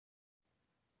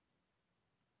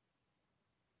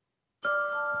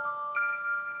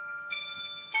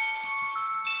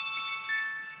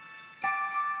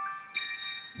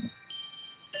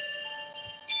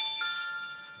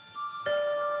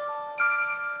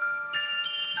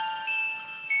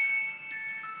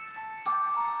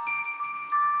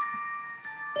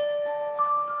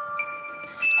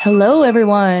Hello,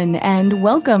 everyone, and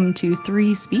welcome to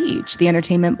Three Speech, the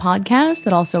entertainment podcast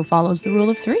that also follows the rule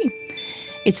of three.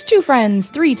 It's two friends,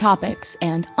 three topics,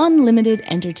 and unlimited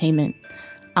entertainment.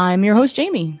 I'm your host,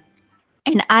 Jamie.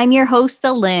 And I'm your host,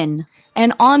 Lynn.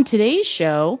 And on today's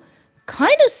show,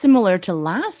 kind of similar to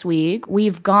last week,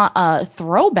 we've got a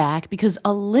throwback because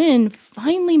Lynn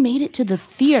finally made it to the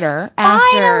theater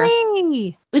after...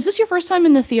 Finally! Is this your first time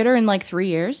in the theater in like 3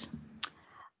 years?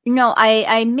 No,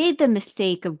 I made the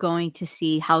mistake of going to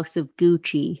see House of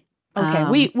Gucci. Okay,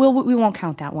 we won't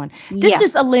count that one. Yeah. This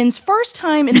is Lynn's first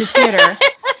time in the theater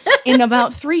in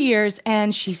about 3 years,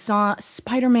 and she saw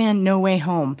Spider-Man: No Way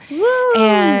Home. Woo!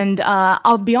 And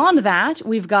beyond that,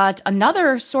 we've got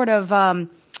another sort of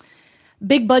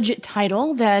big budget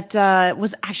title that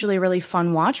was actually a really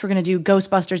fun watch. We're gonna do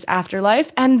Ghostbusters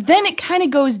Afterlife, and then it kind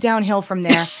of goes downhill from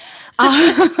there.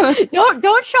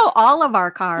 Don't show all of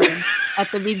our cards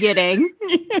at the beginning.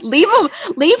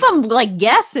 Leave them like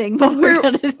guessing what we're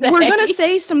gonna say. We're gonna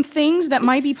say some things that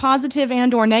might be positive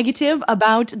and or negative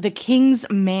about the King's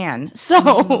Man.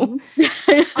 So,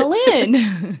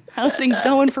 Lynn, how's things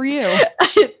going for you?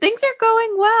 Things are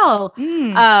going well.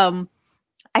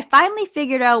 I finally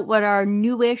figured out what our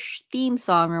newish theme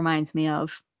song reminds me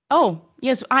of. Oh,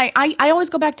 yes, I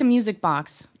always go back to Music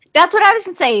Box. That's what I was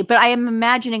going to say, but I am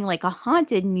imagining like a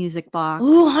haunted music box.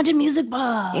 Ooh, haunted music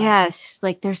box. Yes,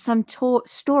 like there's some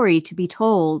story to be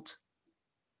told.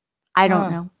 I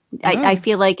don't know. I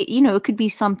feel like, it could be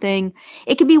something.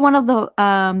 It could be one of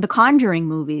the Conjuring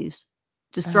movies.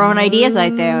 Just throwing ideas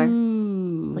out there.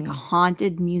 Like a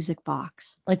haunted music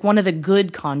box. Like one of the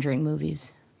good Conjuring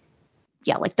movies.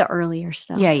 Yeah, like the earlier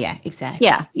stuff. Yeah, exactly.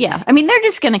 Yeah. I mean, they're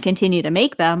just going to continue to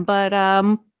make them, but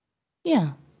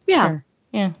yeah. Sure.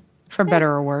 Yeah, for better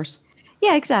or worse.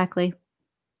 Yeah, exactly.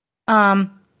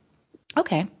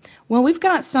 Okay. Well, we've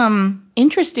got some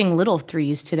interesting little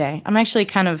threes today. I'm actually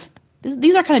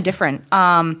these are kind of different.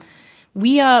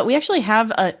 We actually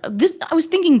have this. I was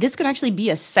thinking this could actually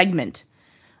be a segment.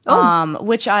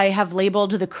 Which I have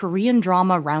labeled the Korean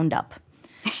Drama Roundup.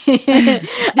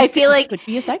 I feel like it could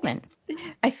be a segment.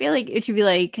 I feel like it should be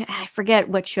like, I forget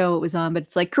what show it was on, but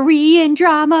it's like Korean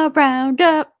Drama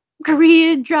Roundup.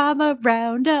 Korean Drama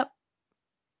Roundup.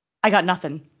 I got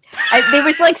nothing. There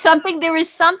was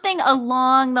something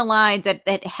along the lines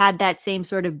that had that same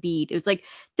sort of beat. It was like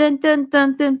dun dun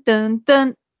dun dun dun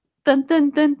dun dun dun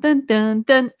dun dun dun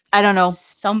dun. I don't know.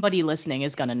 Somebody listening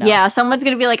is gonna know. Yeah, someone's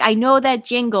gonna be like, I know that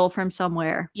jingle from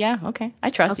somewhere. Yeah, okay.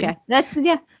 I trust you.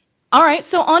 Okay. All right,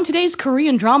 so on today's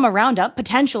Korean Drama Roundup,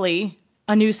 potentially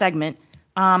a new segment,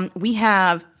 we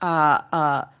have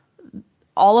All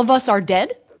of Us Are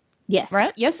Dead. Yes.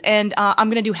 Right? Yes, and I'm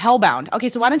going to do Hellbound. Okay,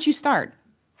 so why don't you start?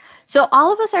 So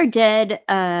All of Us Are Dead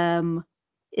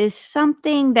is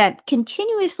something that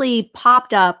continuously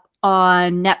popped up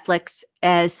on Netflix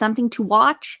as something to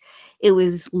watch. It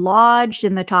was lodged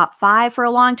in the top 5 for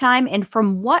a long time, and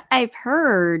from what I've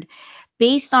heard,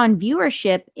 based on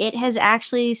viewership, it has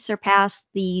actually surpassed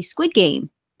the Squid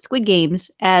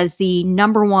Games as the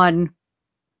number 1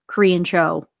 Korean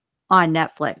show on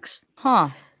Netflix. Huh.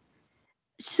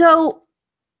 So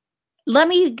let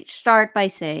me start by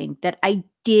saying that I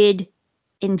did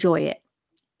enjoy it.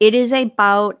 It is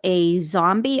about a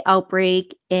zombie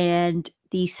outbreak, and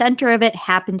the center of it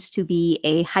happens to be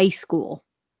a high school.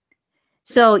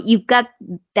 So you've got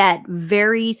that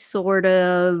very sort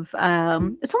of,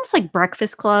 it's almost like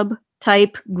Breakfast Club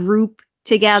type group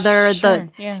together. Sure,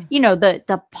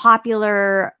 The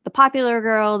popular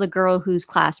girl, the girl who's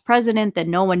class president that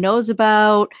no one knows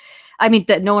about. I mean,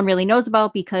 that no one really knows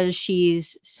about because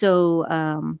she's so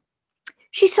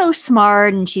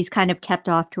smart and she's kind of kept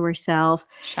off to herself.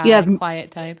 Shy,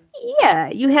 quiet type. Yeah,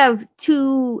 you have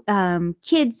two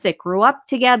kids that grew up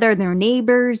together. They're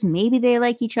neighbors. Maybe they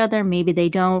like each other, maybe they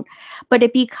don't. But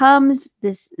it becomes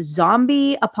this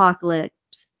zombie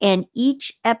apocalypse, and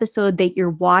each episode that you're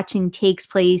watching takes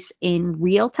place in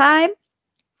real time.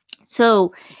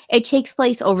 So it takes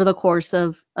place over the course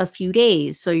of a few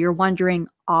days. So you're wondering,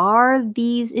 are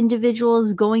these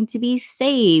individuals going to be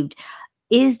saved?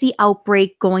 Is the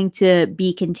outbreak going to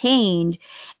be contained?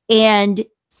 And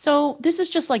so this is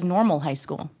just like normal high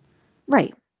school.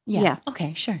 Right. Yeah.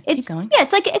 Okay, sure. Keep going. Yeah,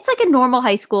 it's like a normal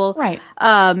high school. Right.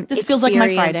 This feels like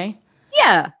my Friday.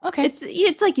 Yeah. Okay.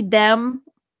 It's like them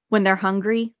when they're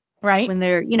hungry. Right. When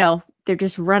they're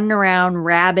just running around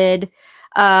rabid.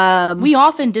 We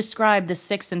often describe the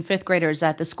 6th and 5th graders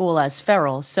at the school as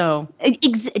feral, so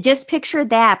just picture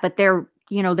that, but they're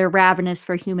ravenous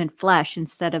for human flesh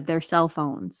instead of their cell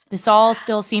phones. This all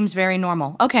still seems very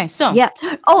normal. Okay, so yeah.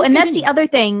 Oh, and that's the other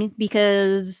thing,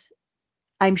 because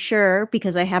I'm sure,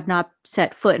 because I have not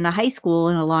set foot in a high school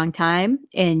in a long time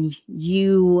and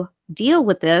you deal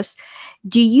with this,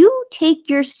 do you take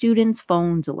your students'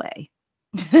 phones away?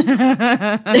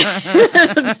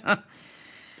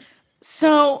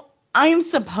 So I'm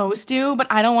supposed to, but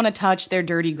I don't want to touch their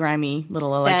dirty, grimy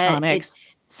little That electronics.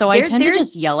 it's So I tend to there's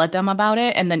just yell at them about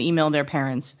it and then email their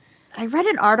parents. I read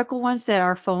an article once that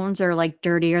our phones are like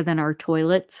dirtier than our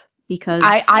toilets I, because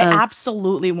I of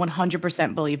absolutely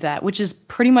 100% believe that, which is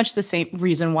pretty much the same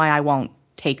reason why I won't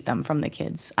take them from the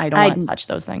kids. I don't want to I touch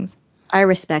those things. I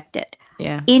respect it.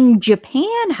 Yeah. In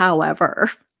Japan, however,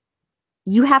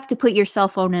 you have to put your cell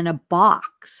phone in a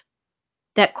box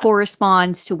that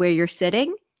corresponds to where you're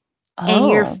sitting, and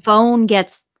your Oh, phone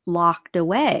gets locked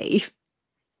away. that's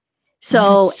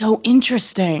So, so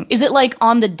interesting. Is it like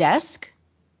on the desk?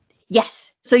 yes.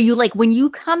 So you like when you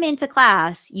come into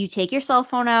class, you take your cell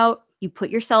phone out, you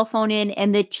put your cell phone in,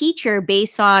 and the teacher,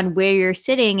 based on where you're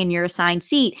sitting in your assigned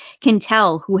seat, can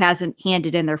tell who hasn't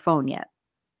handed in their phone yet.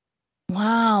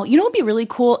 Wow. You know what would be really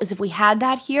cool is if we had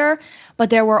that here, but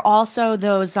there were also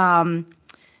those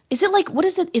is it like what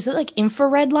is it? Is it like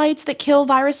infrared lights that kill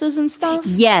viruses and stuff?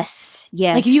 Yes,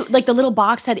 Like you yes. like the little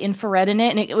box had infrared in it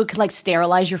and it could like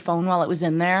sterilize your phone while it was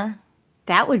in there,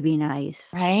 That would be nice.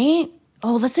 right?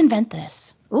 Oh, let's invent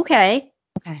this. Okay.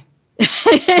 Okay.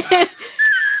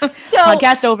 So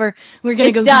Podcast over. We're gonna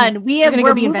it's go be done. we're gonna go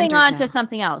We're be moving inventors on to now.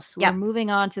 something else. We're Yep.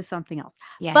 moving on to something else.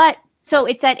 Yeah. But so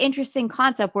it's that interesting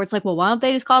concept where it's like, well, why don't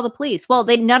they just call the police? Well,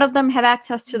 they none of them have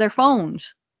access to their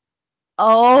phones.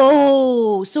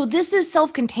 Oh, so this is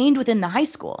self-contained within the high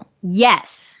school.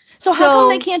 Yes. So how come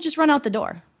they So can't just run out the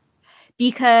door?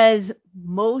 because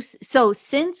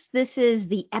since this is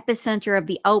the epicenter of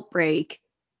the outbreak,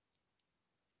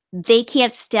 they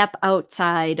can't step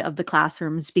outside of the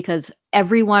classrooms because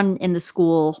everyone in the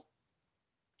school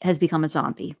has become a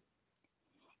zombie.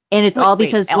 And it's all Wait,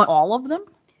 because what all of them?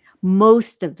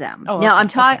 most of them. Oh, Now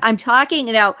okay, okay. I'm talking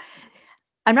now.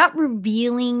 I'm not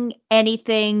revealing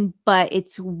anything, but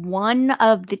it's one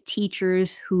of the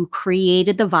teachers who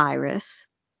created the virus.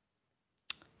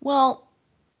 Well,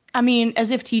 I mean,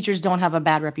 as if teachers don't have a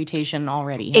bad reputation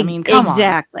already. I mean, come on.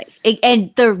 Exactly.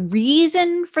 And the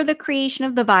reason for the creation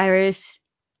of the virus,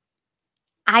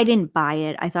 I didn't buy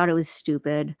it. I thought it was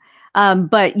stupid.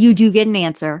 But you do get an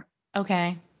answer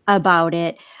Okay. about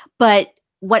it. But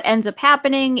what ends up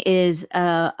happening is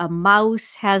a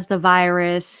mouse has the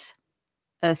virus,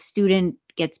 a student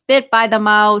gets bit by the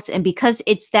mouse, and because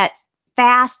it's that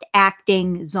fast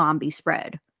acting zombie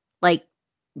spread, like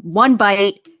one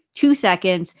bite, 2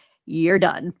 seconds, you're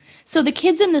done. So the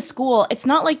kids in the school, it's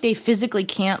not like they physically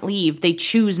can't leave. They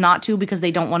choose not to because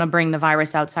they don't want to bring the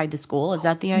virus outside the school. Is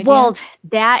that the idea? Well,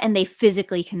 that and they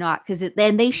physically cannot because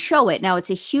then they show it. Now it's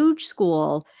a huge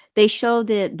school. They show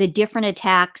the different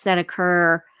attacks that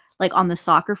occur like on the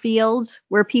soccer fields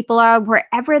where people are,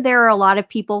 wherever there are a lot of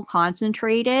people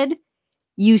concentrated,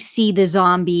 you see the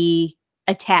zombie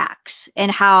attacks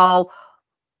and how,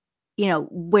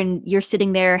 when you're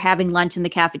sitting there having lunch in the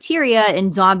cafeteria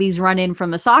and zombies run in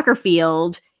from the soccer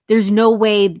field, there's no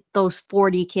way those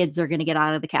 40 kids are going to get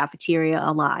out of the cafeteria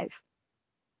alive.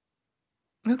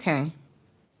 Okay.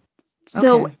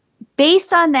 So Okay.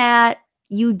 based on that,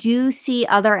 you do see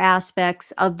other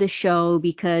aspects of the show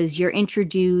because you're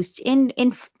introduced in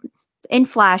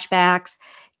flashbacks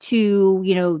to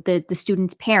the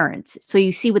students' parents. So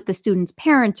you see what the students'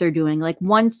 parents are doing. Like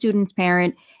one student's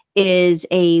parent is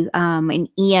an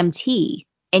EMT,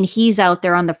 and he's out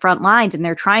there on the front lines, and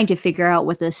they're trying to figure out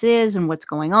what this is and what's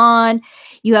going on.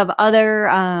 You have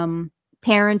other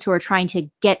parents who are trying to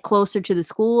get closer to the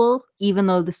school, even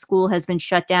though the school has been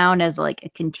shut down as like a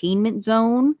containment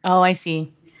zone. Oh, I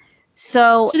see.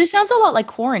 So So this sounds a lot like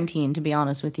quarantine, to be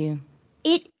honest with you.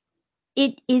 it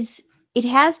it is it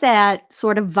has that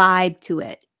sort of vibe to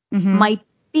it. Mm-hmm. My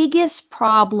biggest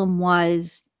problem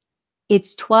was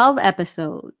it's 12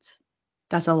 episodes.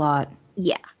 That's a lot.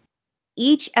 Yeah.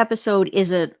 Each episode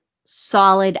is a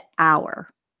solid hour.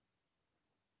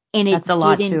 And That's a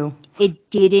lot too. it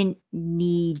didn't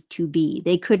need to be.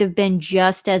 They could have been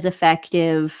just as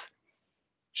effective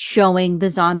showing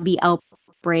the zombie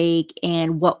outbreak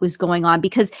and what was going on,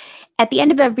 because at the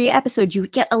end of every episode you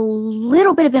would get a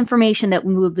little bit of information that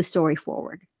would move the story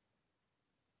forward.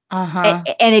 Uh-huh.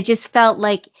 And it just felt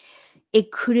like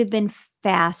it could have been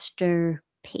faster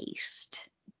paced.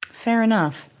 Fair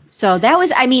enough. So that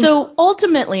was, I mean, So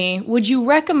ultimately, would you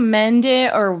recommend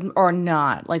it or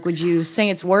not? Like, would you say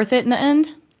it's worth it in the end?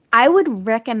 I would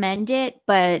recommend it,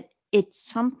 but it's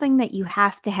something that you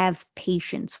have to have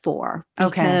patience for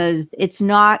Okay. because it's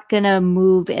not going to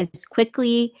move as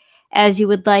quickly as you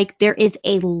would like. There is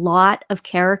a lot of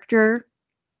character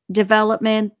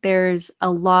development. There's a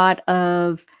lot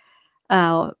of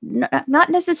not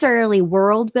necessarily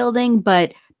world building,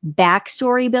 but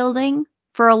backstory building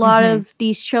for a lot Mm-hmm. of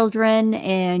these children,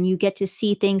 and you get to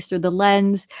see things through the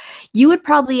lens. You would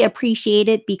probably appreciate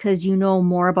it because you know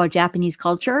more about Japanese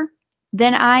culture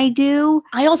than I do.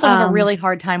 I also have a really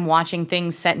hard time watching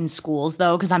things set in schools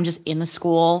though, because I'm just in a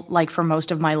school like for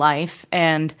most of my life,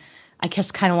 and I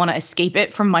just kind of want to escape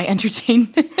it from my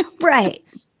entertainment. Right.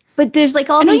 But there's like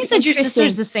I all know these you said your interesting.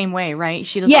 sister's the same way, right?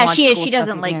 She doesn't Yeah, watch she is. school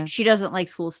stuff. Yeah. She doesn't like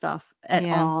school stuff at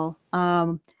Yeah.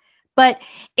 all. But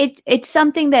it's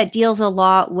something that deals a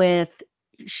lot with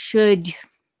should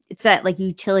it's that like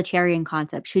utilitarian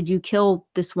concept. Should you kill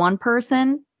this one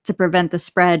person to prevent the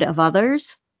spread of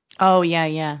others? Oh yeah,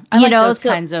 yeah. I You like know, those so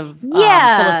kinds of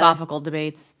yeah, philosophical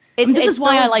debates. I mean, this it's is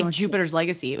why I those like ones. Jupiter's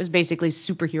Legacy. It was basically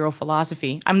superhero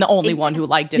philosophy. I'm the only one who Exactly.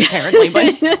 liked it apparently,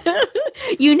 but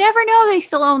You never know, they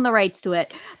still own the rights to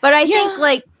it. But I think yeah,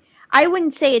 like I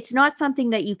wouldn't say it's not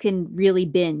something that you can really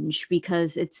binge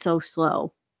because it's so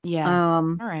slow. yeah.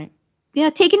 Um All right. yeah,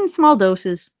 take it in small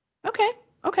doses. Okay.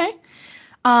 Okay.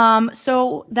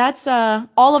 So that's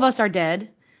All of Us Are Dead.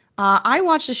 I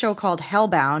watched a show called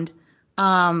Hellbound,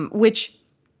 which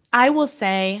I will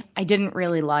say I didn't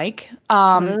really like. It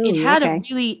Oh, had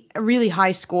okay. a really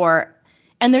high score,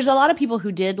 and there's a lot of people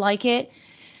who did like it.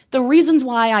 The reasons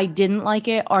why I didn't like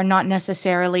it are not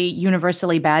necessarily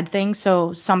universally bad things,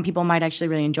 so some people might actually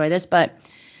really enjoy this. But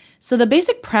so the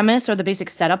basic premise or the basic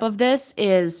setup of this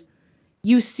is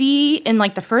you see in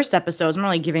like the first episodes, I'm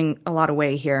really giving a lot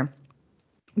away here.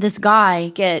 This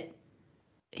guy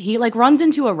he like runs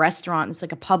into a restaurant. It's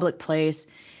like a public place,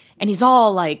 and he's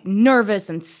all like nervous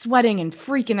and sweating and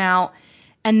freaking out.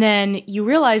 And then you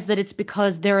realize that it's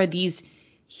because there are these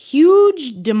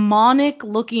huge demonic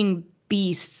looking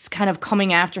beasts kind of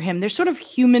coming after him. They're sort of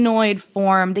humanoid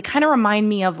form. They kind of remind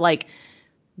me of like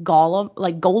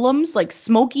golems, like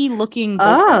smoky looking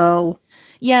golems. Oh.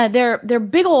 Yeah, they're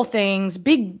big old things,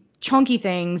 big chunky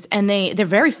things, and they're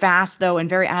very fast though and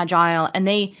very agile, and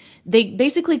they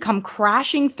basically come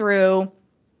crashing through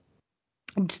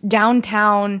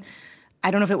downtown.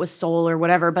 I don't know if it was Seoul or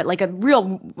whatever, but like a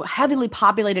real heavily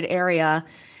populated area.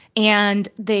 And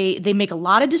they make a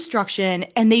lot of destruction,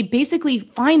 and they basically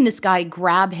find this guy,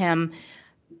 grab him,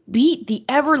 beat the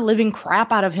ever living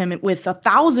crap out of him with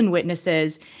 1,000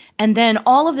 witnesses, and then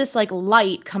all of this like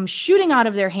light comes shooting out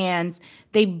of their hands.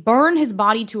 They burn his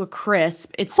body to a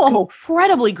crisp. It's Oh.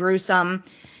 incredibly gruesome,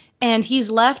 and he's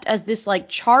left as this like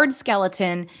charred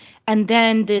skeleton. And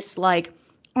then this like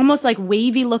almost like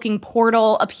wavy looking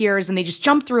portal appears, and they just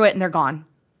jump through it and they're gone.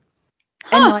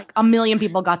 And Huh. like a million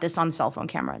people got this on cell phone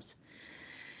cameras.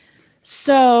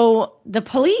 So the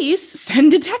police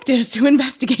send detectives to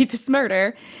investigate this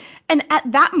murder. And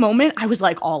at that moment, I was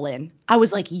like all in. I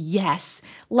was like, yes,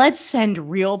 let's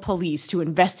send real police to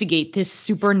investigate this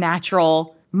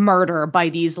supernatural murder by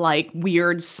these like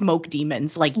weird smoke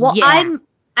demons. Like, Well, yeah.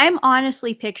 I'm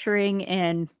honestly picturing,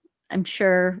 and I'm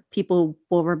sure people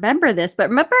will remember this, but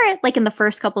remember like in the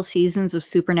first couple seasons of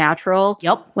Supernatural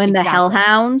Yep, when the exactly.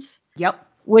 Hellhounds Yep.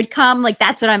 would come? Like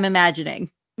that's what I'm imagining.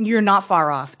 You're not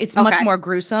far off. It's much Okay. more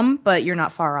gruesome, but you're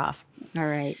not far off. All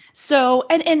right. So,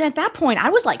 and at that point, I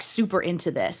was like super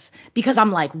into this because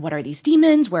I'm like, what are these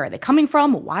demons? Where are they coming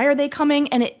from? Why are they coming?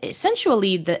 And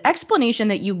essentially, the explanation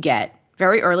that you get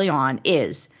very early on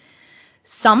is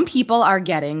some people are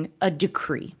getting a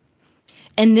decree,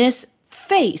 and this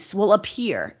face will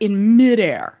appear in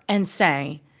midair and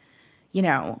say, you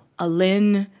know,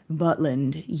 Alin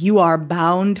Butland, you are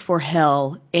bound for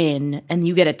hell and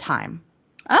you get a time.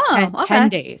 Oh, 10 okay.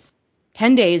 days.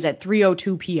 10 days at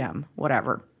 3:02 p.m.,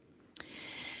 whatever.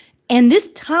 And this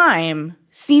time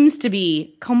seems to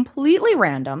be completely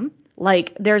random.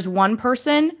 Like there's one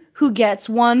person who gets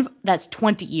one that's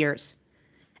 20 years.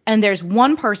 And there's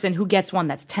one person who gets one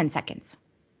that's 10 seconds.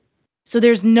 So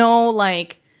there's no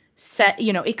like set,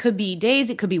 it could be days,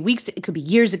 it could be weeks, it could be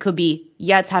years, it could be,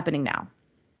 yeah, it's happening now.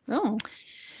 Oh.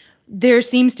 There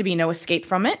seems to be no escape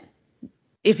from it.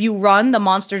 If you run, the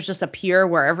monsters just appear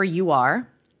wherever you are.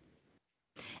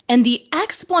 And the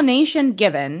explanation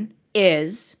given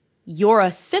is you're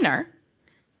a sinner.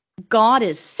 God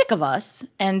is sick of us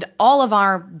and all of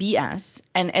our BS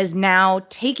and is now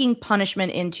taking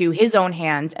punishment into his own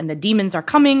hands, and the demons are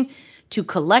coming to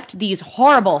collect these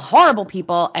horrible, horrible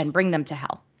people and bring them to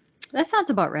hell. That sounds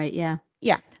about right, yeah.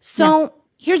 Yeah. Yeah. So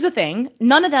here's the thing.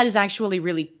 None of that is actually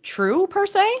really true per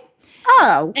se.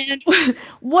 Oh. And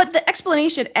what the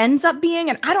explanation ends up being,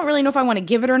 and I don't really know if I want to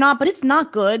give it or not, but it's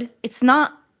not good. It's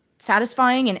not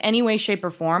satisfying in any way, shape, or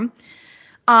form.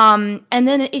 And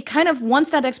then it kind of,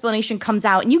 once that explanation comes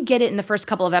out, and you get it in the first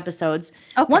couple of episodes,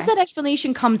 Okay. once that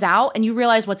explanation comes out and you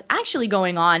realize what's actually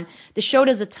going on, the show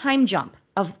does a time jump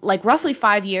of like roughly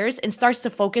 5 years and starts to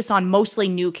focus on mostly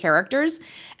new characters.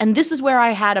 And this is where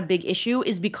I had a big issue,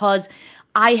 is because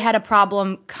I had a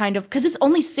problem kind of, because it's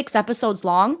only 6 episodes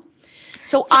long.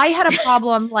 So I had a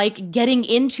problem like getting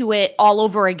into it all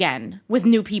over again with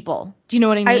new people. Do you know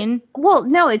what I mean? Well,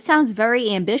 no, it sounds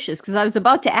very ambitious, because I was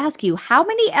about to ask you, how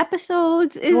many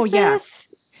episodes is this?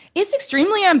 It's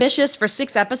extremely ambitious for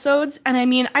 6 episodes. And I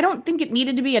mean, I don't think it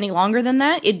needed to be any longer than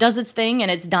that. It does its thing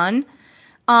and it's done.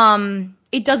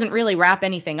 It doesn't really wrap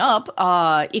anything up.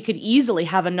 It could easily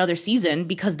have another season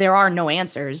because there are no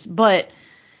answers. But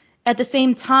at the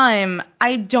same time,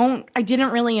 I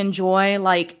didn't really enjoy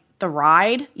like the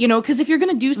ride, you know, because if you're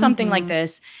going to do something like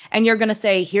this and you're going to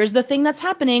say, here's the thing that's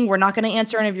happening, we're not going to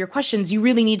answer any of your questions, you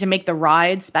really need to make the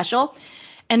ride special.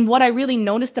 And what I really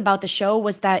noticed about the show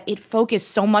was that it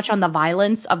focused so much on the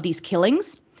violence of these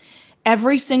killings.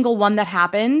 Every single one that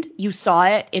happened, you saw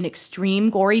it in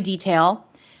extreme gory detail.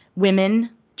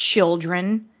 Women,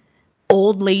 children,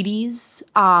 old ladies.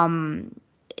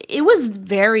 It was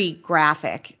very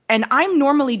graphic. And I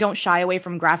normally don't shy away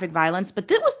from graphic violence, but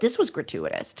this was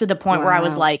gratuitous to the point where I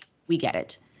was like, we get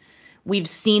it. We've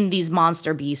seen these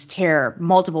monster beasts tear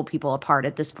multiple people apart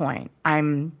at this point.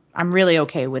 I'm really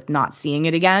okay with not seeing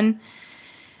it again.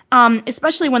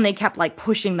 Especially when they kept like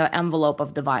pushing the envelope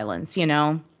of the violence, you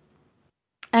know?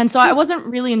 And so I wasn't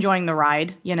really enjoying the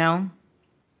ride, you know?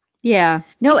 Yeah.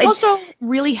 No, it's also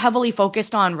really heavily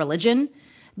focused on religion,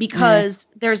 because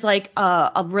there's like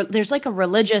a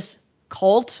religious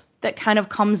cult that kind of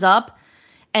comes up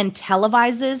and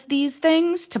televises these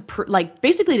things to like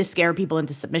basically to scare people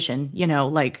into submission, you know,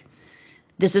 like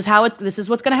this is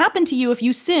what's going to happen to you if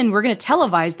you sin. We're going to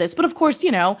televise this. But of course,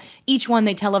 you know, each one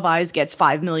they televise gets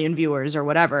 5 million viewers or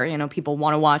whatever. You know, people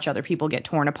want to watch other people get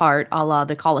torn apart, a la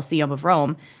the Colosseum of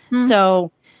Rome.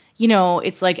 So, you know,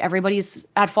 it's like everybody's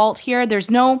at fault here.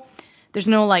 There's no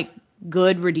like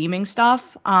good redeeming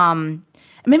stuff. And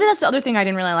maybe that's the other thing I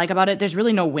didn't really like about it. There's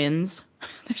really no wins.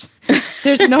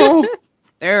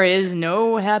 There is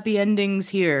no happy endings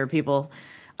here, people.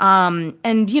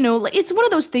 And you know, it's one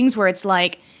of those things where it's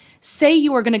like, say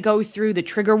you were going to go through the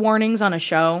trigger warnings on a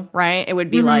show, right? It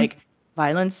would be like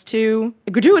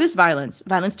gratuitous violence,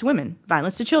 violence to women,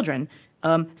 violence to children,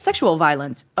 sexual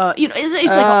violence, you know, it's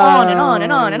like on and on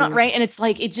and on and on, right? And it's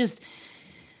like,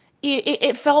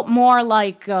 it felt more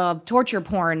like torture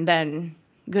porn than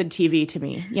good TV to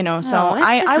me, you know. So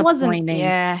I wasn't.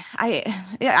 Yeah, I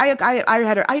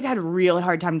had a really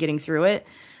hard time getting through it.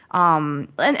 And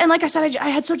like I said, I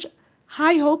had such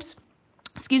high hopes.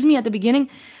 Excuse me, at the beginning,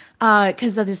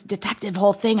 because of this detective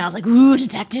whole thing. I was like, ooh,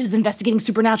 detectives investigating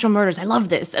supernatural murders. I love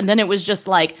this. And then it was just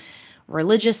like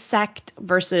religious sect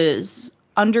versus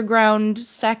underground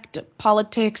sect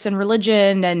politics and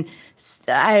religion, and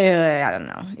I don't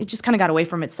know. It just kind of got away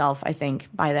from itself, I think,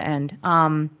 by the end.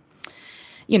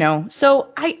 You know, so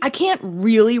I can't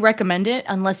really recommend it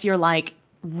unless you're like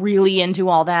really into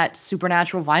all that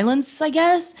supernatural violence, I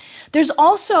guess. There's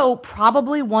also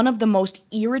probably one of the most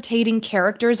irritating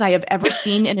characters I have ever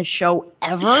seen in a show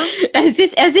ever. As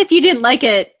if you didn't like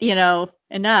it, you know,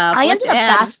 enough. I ended up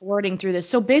fast forwarding through this.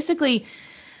 So basically,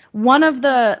 one of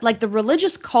the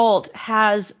religious cult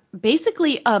has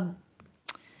basically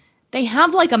they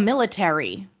have like a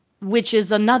military, which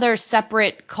is another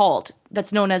separate cult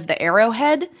that's known as the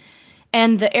Arrowhead.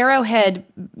 And the Arrowhead,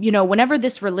 you know, whenever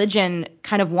this religion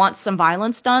kind of wants some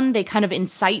violence done, they kind of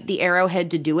incite the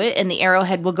Arrowhead to do it. And the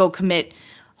Arrowhead will go commit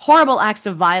horrible acts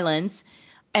of violence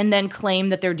and then claim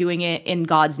that they're doing it in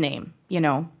God's name, you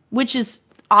know, which is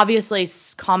obviously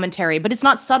commentary, but it's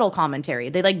not subtle commentary.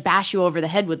 They like bash you over the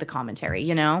head with the commentary,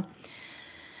 you know.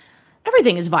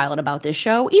 Everything is violent about this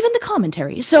show, even the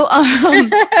commentary. So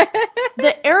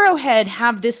the Arrowhead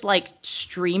have this like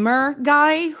streamer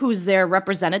guy who's their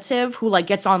representative who like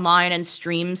gets online and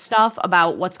streams stuff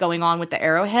about what's going on with the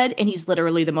Arrowhead, and he's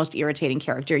literally the most irritating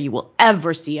character you will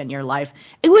ever see in your life,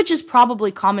 which is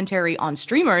probably commentary on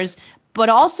streamers, but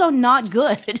also not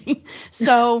good.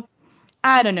 So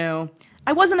I don't know.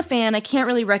 I wasn't a fan. I can't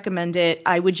really recommend it.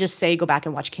 I would just say go back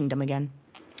and watch Kingdom again.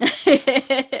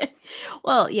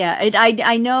 Well, yeah,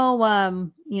 I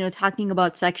know, you know, talking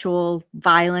about sexual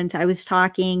violence, I was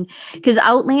talking because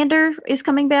Outlander is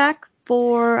coming back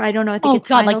for, I don't know, I think it's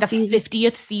final like the season.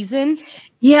 50th season.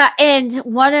 Yeah, and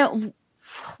one of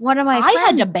my friends, I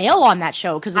had to bail on that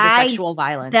show because of the sexual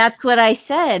violence. That's what I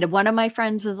said. One of my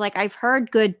friends was like, I've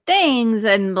heard good things,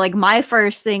 and like my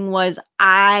first thing was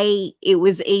it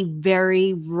was a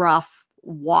very rough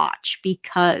watch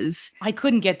because I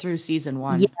couldn't get through season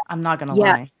 1. yeah, I'm not gonna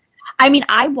yeah. lie. I mean,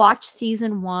 I watched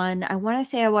season 1. I want to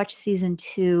say I watched season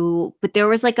 2, but there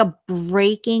was like a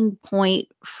breaking point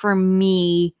for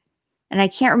me, and I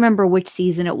can't remember which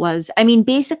season it was. I mean,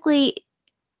 basically,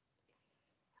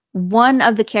 one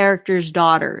of the characters'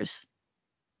 daughters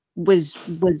was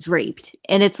raped,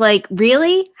 and it's like,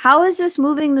 really? How is this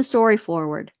moving the story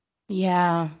forward?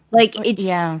 Yeah. Like,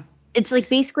 Yeah. it's like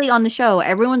basically on the show,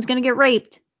 everyone's gonna get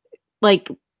raped. Like,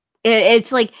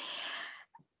 it's like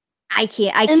I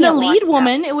can't And the watch lead that.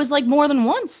 woman, it was like more than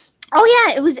once. Oh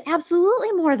yeah, it was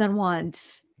absolutely more than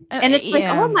once. And it's like,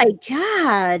 Yeah. oh my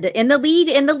God. And the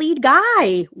lead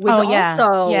guy was Yeah.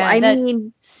 also, Yeah. I That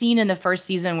mean, scene in the first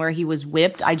season where he was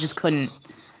whipped, I just couldn't.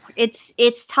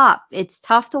 it's tough. It's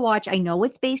tough to watch. I know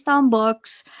it's based on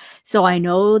books, so I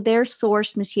know there's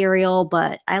source material,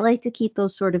 but I like to keep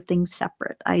those sort of things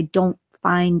separate. I don't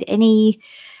find any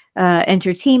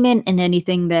entertainment in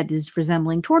anything that is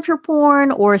resembling torture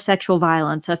porn or sexual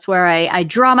violence. That's where I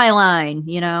draw my line,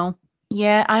 you know?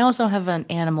 Yeah, I also have an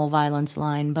animal violence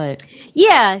line, but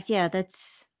Yeah,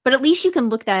 but at least you can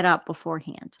look that up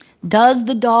beforehand.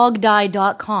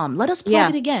 doesthedogdie.com. Let us plug Yeah.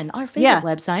 it again. Our favorite Yeah.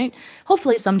 website.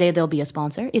 Hopefully someday there'll be a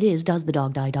sponsor. It is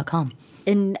doesthedogdie.com.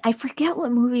 And I forget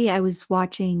what movie I was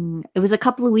watching. It was a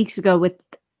couple of weeks ago with,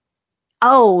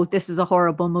 oh, this is a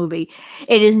horrible movie.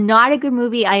 It is not a good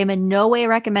movie. I am in no way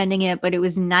recommending it, but it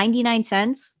was 99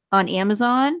 cents on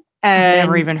Amazon.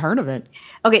 Never And even heard of it.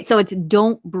 okay, so it's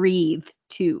Don't Breathe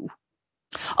 2.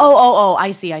 Oh,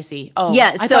 I see. Oh,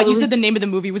 Yeah, I so thought it you was said the name of the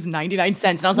movie was 99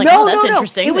 cents. And I was like, no, oh, that's no, no.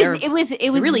 interesting. It They're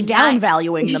was really not.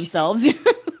 downvaluing themselves.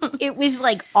 It was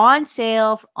like on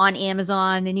sale on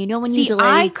Amazon, and you know when you See, I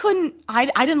delay, couldn't, I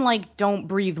didn't like Don't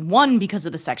Breathe 1 because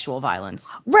of the sexual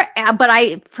violence. right?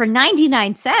 But for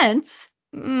 99 cents,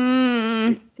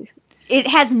 Mm. it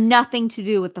has nothing to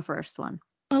do with the first one.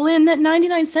 Well, Lynn, that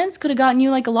 99 cents could have gotten you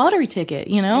like a lottery ticket,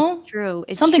 you know? It's true.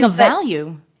 It's Something true, of but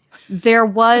value. there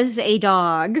was a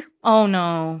dog, Oh,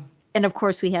 no. and of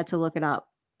course we had to look it up.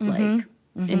 Like,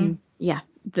 Mm-hmm. and yeah,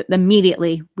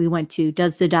 immediately we went to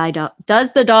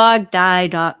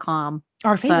doesthedogdie.com.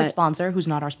 Our favorite sponsor, who's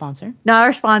not our sponsor. Not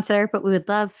our sponsor, but we would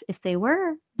love if they were.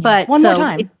 Yeah. But one more so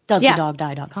time,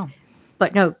 doesthedogdie.com.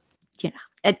 But no, you know,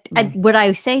 would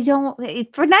I say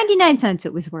for 99 cents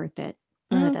it was worth it.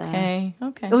 But, Okay.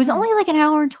 it was only like an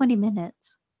hour and 20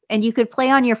 minutes. And you could play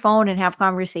on your phone and have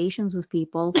conversations with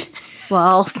people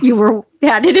while you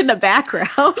had it in the background.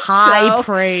 High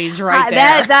praise right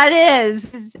there. That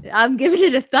is. I'm giving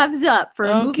it a thumbs up for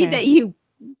a movie that you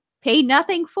pay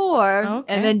nothing for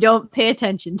and then don't pay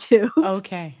attention to.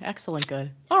 Okay. Excellent.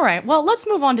 Good. All right. Well, let's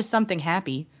move on to something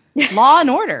happy. Law and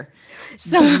Order.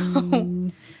 So,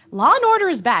 Law and Order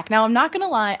is back. Now, I'm not going to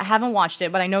lie. I haven't watched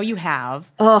it, but I know you have.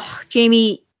 Oh,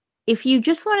 Jamie, if you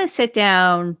just want to sit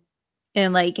down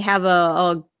and like have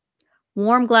a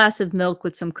warm glass of milk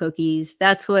with some cookies,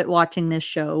 that's what watching this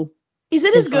show is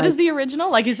it as good as the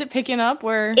original? Like, is it picking up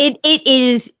where it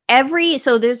is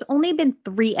so there's only been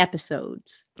 3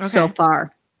 episodes so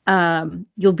far.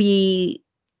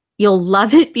 You'll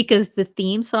love it because the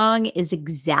theme song is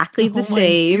exactly the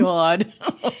same. Oh my god.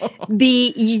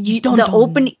 The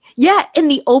opening,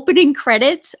 and the opening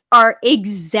credits are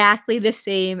exactly the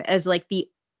same as like the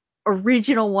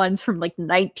original ones from like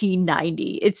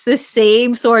 1990. It's the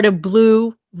same sort of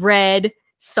blue, red,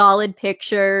 solid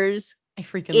pictures. I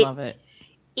freaking love it.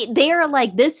 They are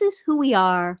like, this is who we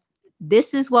are.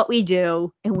 This is what we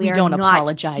do, and we don't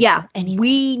apologize for anything.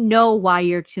 We know why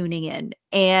you're tuning in.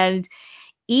 And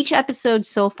each episode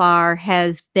so far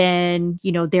has been,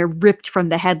 they're ripped from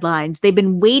the headlines. They've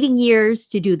been waiting years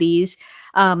to do these.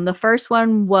 The first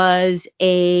one was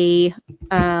an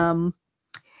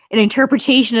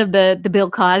interpretation of the Bill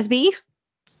Cosby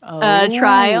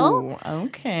trial.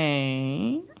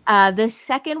 Okay. The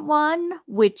second one,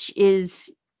 which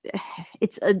is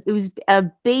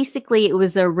basically it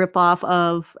was a ripoff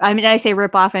of, I mean, I say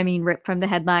ripoff, I mean rip from the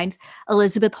headlines.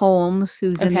 Elizabeth Holmes,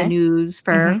 who's in the news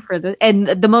for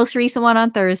the most recent one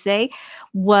on Thursday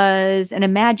was an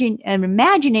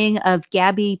imagining of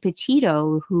Gabby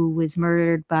Petito, who was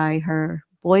murdered by her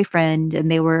boyfriend,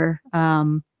 and they were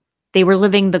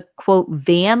living the quote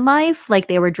van life, like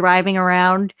they were driving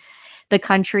around the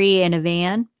country in a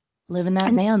van. Living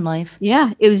that van life.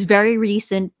 Yeah, it was very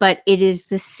recent, but it is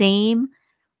the same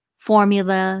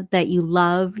formula that you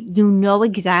love. You know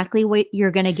exactly what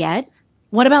you're going to get.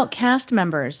 What about cast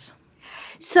members?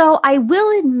 So I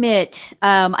will admit,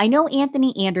 I know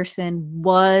Anthony Anderson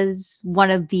was one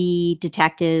of the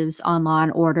detectives on Law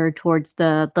and Order towards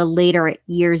the later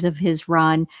years of his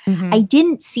run. Mm-hmm. I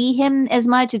didn't see him as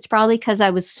much. It's probably because I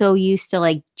was so used to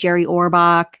like Jerry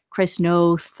Orbach, Chris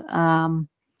Noth,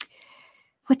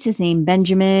 what's his name,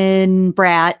 Benjamin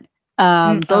Bratt.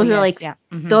 Oh yes, yeah.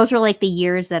 Mm-hmm. Those were like the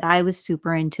years that I was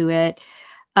super into it.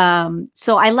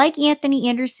 So I like Anthony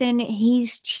Anderson.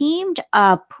 He's teamed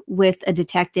up with a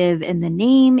detective, and the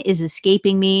name is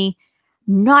escaping me.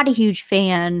 Not a huge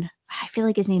fan. I feel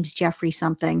like his name's Jeffrey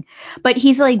something, but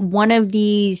he's like one of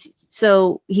these.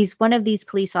 So he's one of these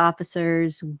police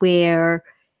officers where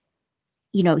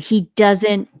he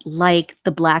doesn't like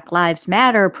the Black Lives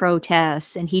Matter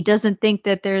protests, and he doesn't think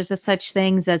that there's a such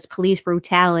things as police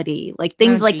brutality, like Oh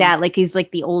things like that. geez. Like he's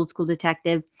like the old school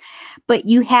detective. But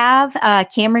you have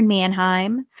Cameron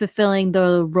Manheim fulfilling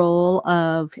the role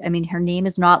of, I mean, her name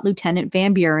is not Lieutenant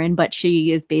Van Buren, but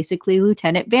she is basically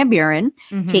Lieutenant Van Buren,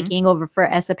 Mm-hmm. taking over for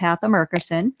Esapatha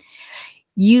Murkison.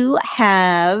 You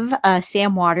have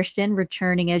Sam Waterston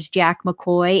returning as Jack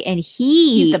McCoy, and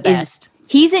He's the best.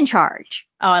 he's in charge.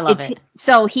 Oh, I love it.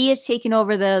 So he has taken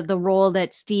over the role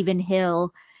that Stephen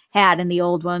Hill had in the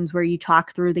old ones where you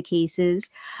talk through the cases.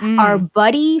 Our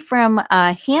buddy from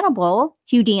Hannibal,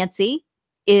 Hugh Dancy,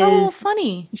 Oh, is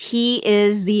funny. he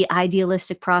is the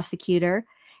idealistic prosecutor,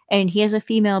 and he has a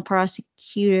female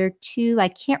prosecutor too. I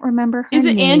can't remember her Is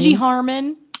it name. Angie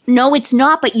Harmon? No, it's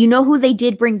not, but you know who they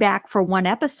did bring back for one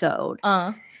episode?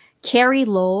 Uh. Carrie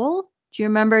Lowell. Do you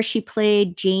remember she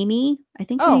played Jamie? I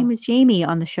think her name Oh, was Jamie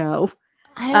on the show.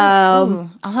 I don't. Ooh,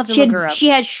 I'll have to look her up. She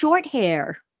had short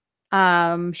hair.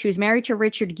 She was married to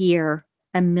Richard Gere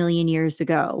a million years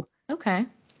ago, Okay.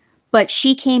 but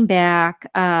she came back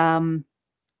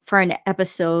for an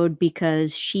episode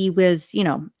because she was,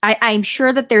 I'm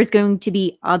sure that there's going to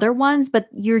be other ones, but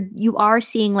you are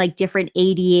seeing like different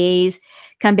ADAs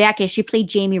come back, as she played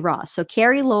Jamie Ross. So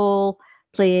Carrie Lowell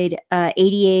played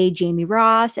ADA Jamie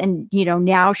Ross, and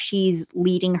now she's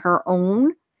leading her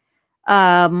own.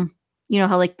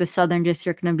 How like the Southern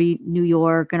District of New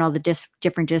York and all the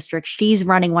different districts. She's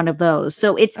running one of those.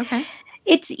 So Okay.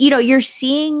 it's you're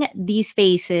seeing these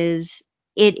faces.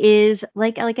 It is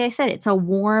like I said, it's a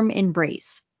warm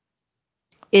embrace.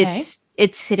 Okay.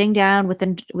 It's sitting down with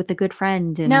a good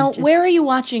friend and Now, just, where are you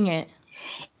watching it?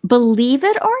 believe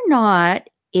it or not,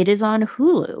 it is on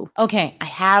Hulu. Okay, I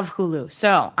have Hulu,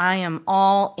 so I am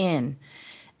all in.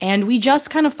 And we just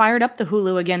kind of fired up the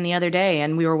Hulu again the other day,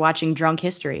 and we were watching Drunk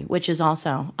History, which is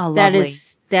also a lovely.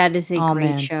 That is a Oh great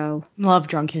man, show. love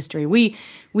Drunk History. We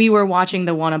were watching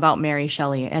the one about Mary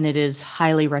Shelley, and it is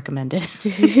highly recommended.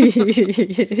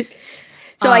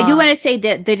 So I do want to say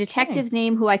that the Okay. detective's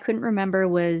name, who I couldn't remember,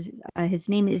 was his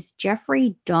name is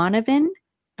Jeffrey Donovan,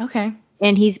 Okay.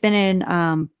 and he's been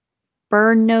in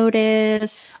Burn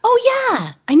Notice. Oh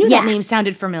yeah, I knew that Yeah. name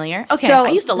sounded familiar. Okay, So, I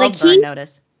used to like, love Burn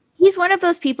Notice. He's one of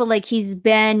those people, like he's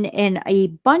been in a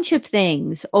bunch of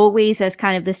things, always as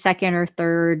kind of the second or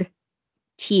third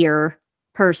tier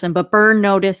person, but Burn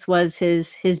Notice was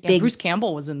his Yeah, big. Bruce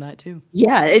Campbell was in that too.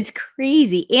 Yeah, it's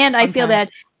crazy. And I Fun feel times.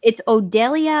 that it's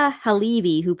Odelia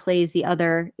Halevi who plays the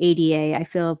other ADA. I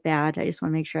feel bad. I just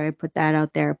want to make sure I put that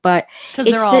out there. But Because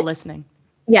they're all listening.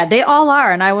 yeah, they all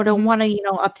are, and I wouldn't Mhm. want to,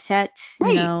 upset,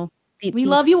 Right. We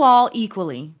love you all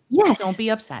equally. Yes. Don't be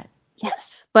upset.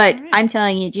 Yes. But All right. I'm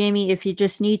telling you, Jamie, if you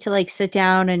just need to like sit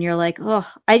down and you're like, oh,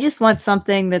 I just want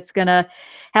something that's gonna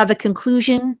have a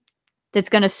conclusion, that's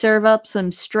gonna serve up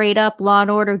some straight up Law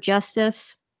and Order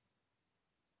justice,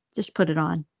 just put it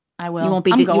on. I will. You won't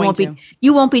be. I'm going to.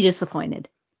 You won't be disappointed.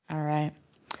 All right.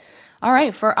 All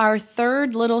right. For our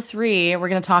third little three, we're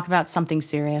going to talk about something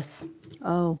serious.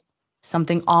 Oh.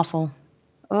 Something awful.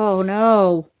 Oh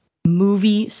no.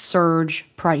 Movie surge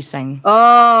pricing.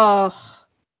 Oh.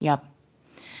 Yep.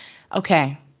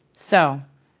 Okay. So,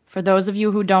 for those of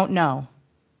you who don't know,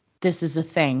 this is a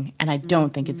thing, and I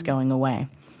don't think it's going away.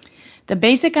 The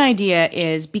basic idea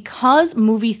is because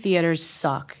movie theaters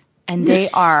suck and they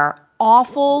are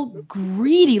awful,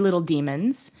 greedy little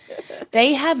demons,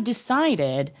 they have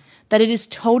decided that it is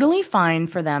totally fine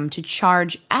for them to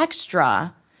charge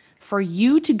extra for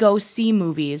you to go see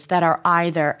movies that are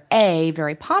either A,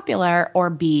 very popular, or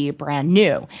B, brand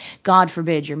new. God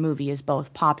forbid your movie is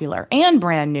both popular and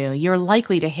brand new. You're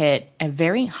likely to hit a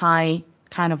very high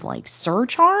kind of like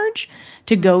surcharge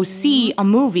to go see a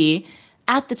movie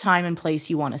at the time and place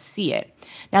you want to see it.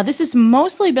 Now, this has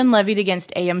mostly been levied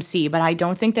against AMC, but I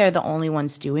don't think they're the only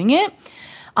ones doing it.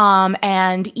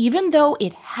 And even though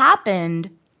it happened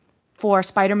for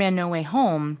Spider-Man No Way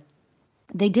Home,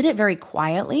 they did it very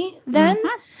quietly then.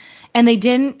 and they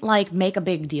didn't like make a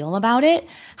big deal about it.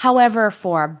 However,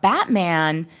 for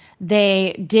Batman,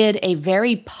 they did a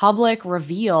very public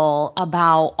reveal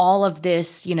about all of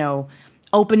this,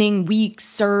 opening week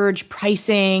surge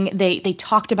pricing. They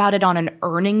talked about it on an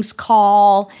earnings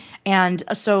call, and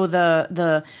so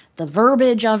the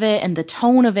verbiage of it and the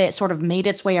tone of it sort of made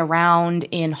its way around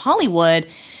in Hollywood.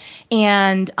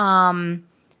 And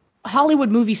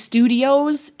Hollywood movie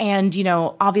studios and,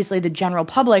 obviously the general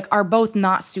public are both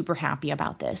not super happy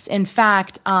about this. In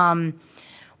fact,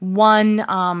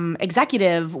 one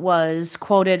executive was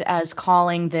quoted as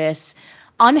calling this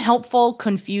unhelpful,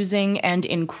 confusing, and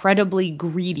incredibly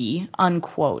greedy,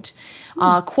 unquote.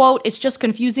 Quote, it's just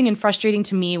confusing and frustrating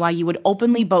to me why you would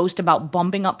openly boast about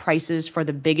bumping up prices for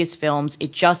the biggest films.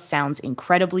 It just sounds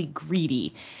incredibly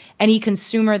greedy. Any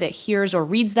consumer that hears or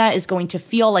reads that is going to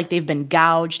feel like they've been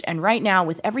gouged. And right now,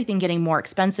 with everything getting more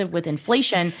expensive with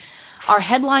inflation, are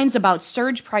headlines about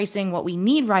surge pricing what we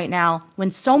need right now when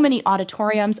so many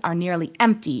auditoriums are nearly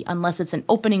empty unless it's an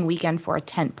opening weekend for a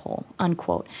tentpole,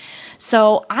 unquote.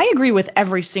 So I agree with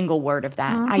every single word of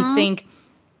that. Mm-hmm.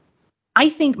 I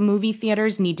think movie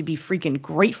theaters need to be freaking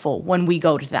grateful when we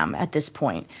go to them at this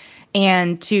point.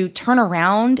 And to turn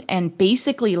around and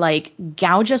basically like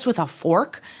gouge us with a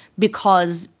fork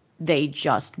because they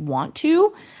just want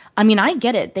to. I mean, I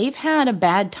get it. They've had a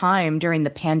bad time during the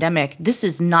pandemic. This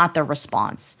is not the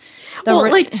response.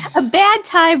 Like a bad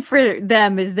time for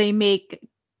them is they make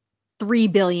 3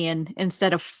 billion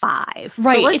instead of 5.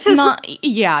 Right. So It's not.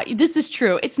 Yeah, this is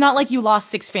true. It's not like you lost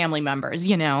 6 family members,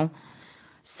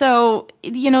 So,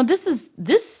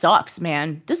 this sucks,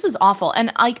 man. This is awful.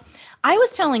 And like I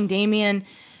was telling Damien,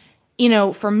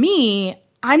 for me,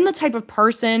 I'm the type of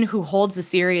person who holds a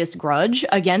serious grudge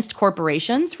against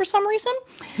corporations for some reason.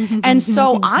 And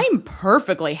so I'm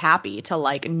perfectly happy to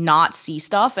like not see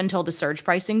stuff until the surge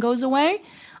pricing goes away.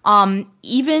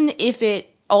 Even if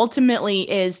it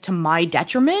ultimately is to my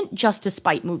detriment just to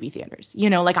spite movie theaters.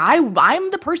 Like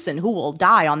I'm the person who will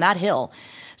die on that hill.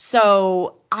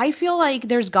 So I feel like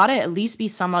there's got to at least be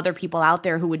some other people out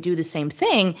there who would do the same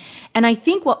thing. And I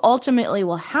think what ultimately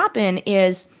will happen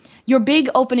is your big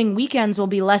opening weekends will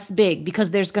be less big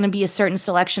because there's going to be a certain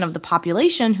selection of the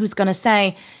population who's going to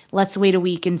say, let's wait a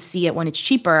week and see it when it's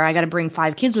cheaper. I got to bring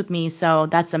 5 kids with me. So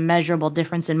that's a measurable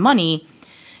difference in money.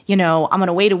 I'm going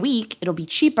to wait a week. It'll be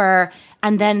cheaper.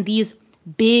 And then these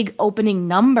big opening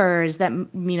numbers that,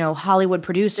 Hollywood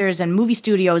producers and movie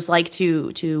studios like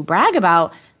to brag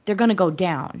about, they're going to go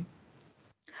down.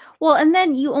 Well, and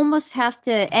then you almost have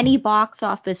to, any box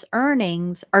office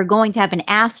earnings are going to have an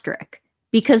asterisk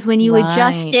because when you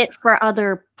adjust it for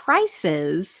other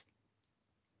prices,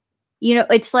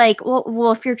 it's like,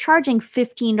 well, if you're charging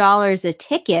 $15 a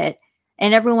ticket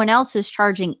and everyone else is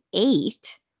charging $8,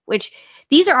 which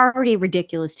these are already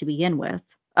ridiculous to begin with,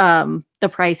 the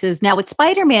prices. Now with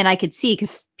Spider-Man, I could see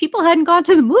because people hadn't gone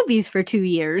to the movies for 2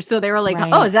 years. So they were like,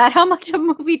 oh, is that how much a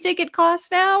movie ticket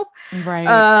costs now?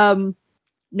 Right.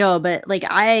 No, but like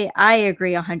I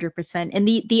agree 100%. And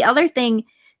the other thing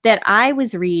that I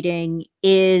was reading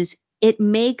is it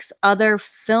makes other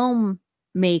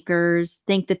filmmakers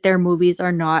think that their movies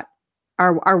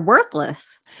are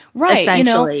worthless. Right.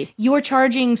 Essentially. You're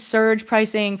charging surge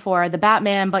pricing for the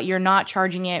Batman, but you're not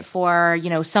charging it for,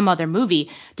 some other movie.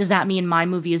 Does that mean my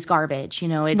movie is garbage?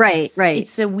 Right.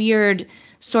 It's a weird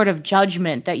sort of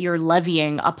judgment that you're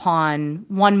levying upon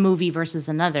one movie versus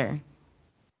another.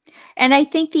 And I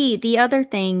think the other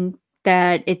thing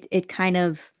that it kind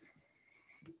of,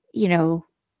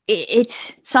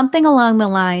 it's something along the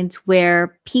lines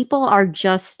where people are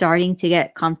just starting to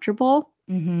get comfortable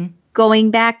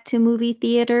going back to movie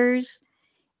theaters,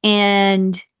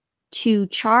 and to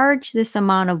charge this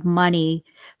amount of money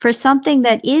for something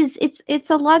that it's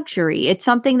a luxury. It's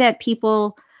something that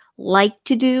people like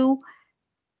to do.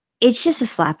 It's just a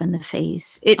slap in the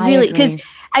face. It really, because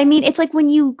I mean, it's like when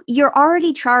you're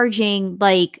already charging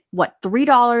like what,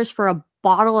 $3 for a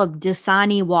bottle of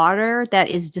Dasani water. That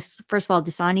is just, first of all,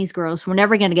 Dasani's gross. We're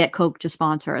never gonna get Coke to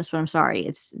sponsor us, but I'm sorry,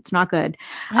 it's not good.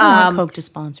 I don't want Coke to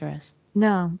sponsor us.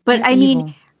 No, but They're I evil.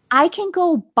 mean, I can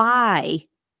go buy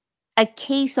a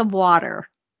case of water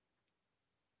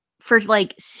for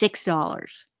like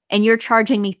 $6, and you're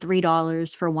charging me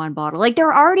 $3 for one bottle. Like,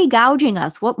 they're already gouging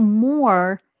us. What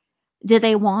more do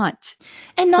they want?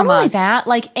 And not only that,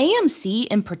 like AMC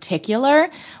in particular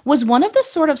was one of the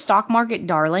sort of stock market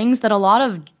darlings that a lot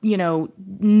of,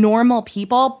 normal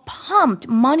people pumped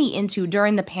money into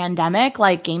during the pandemic,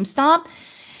 like GameStop.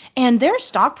 And their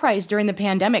stock price during the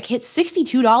pandemic hit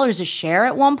 $62 a share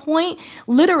at one point,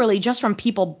 literally just from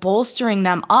people bolstering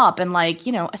them up and like,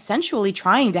 essentially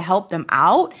trying to help them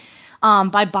out.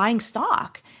 by buying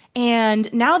stock.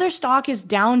 And now their stock is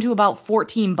down to about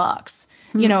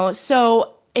 $14.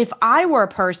 So if I were a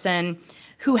person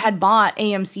who had bought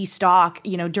AMC stock,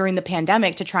 during the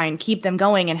pandemic to try and keep them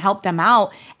going and help them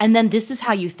out, and then this is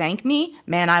how you thank me,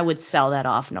 man, I would sell that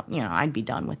off. No, I'd be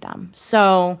done with them.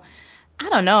 So I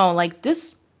don't know, like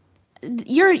this,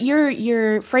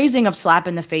 your phrasing of slap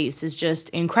in the face is just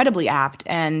incredibly apt,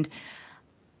 and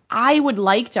I would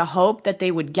like to hope that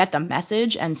they would get the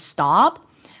message and stop,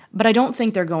 but I don't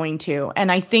think they're going to.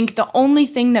 And I think the only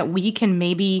thing that we can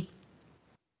maybe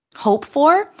hope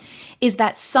for is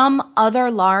that some other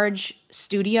large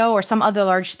studio or some other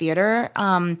large theater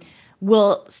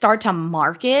will start to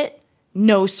market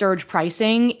no surge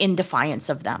pricing in defiance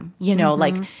of them.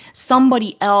 Like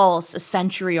somebody else, a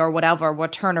Century or whatever, will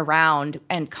turn around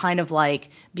and kind of like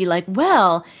be like,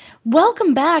 well,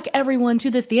 welcome back everyone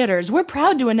to the theaters. We're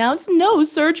proud to announce no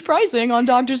surge pricing on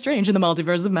Doctor Strange in the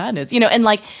Multiverse of Madness. And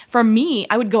like for me,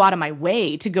 I would go out of my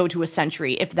way to go to a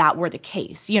Century if that were the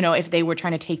case, if they were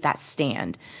trying to take that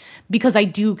stand, because I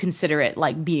do consider it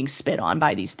like being spit on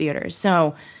by these theaters.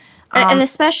 So, and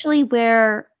especially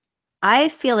where I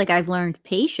feel like I've learned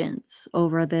patience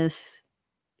over this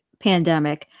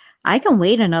pandemic. I can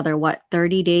wait another,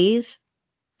 30 days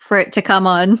for it to come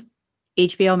on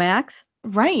HBO Max?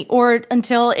 Right. Or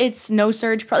until it's no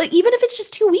surge. Even if it's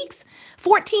just 2 weeks,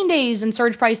 14 days and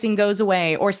surge pricing goes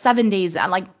away, or 7 days. I'm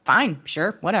like, fine,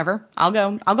 sure, whatever. I'll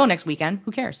go next weekend.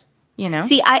 Who cares?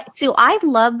 See, I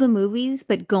love the movies,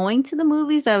 but going to the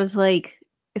movies, I was like,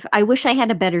 I wish I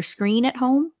had a better screen at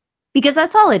home. Because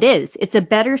that's all it is. It's a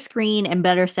better screen and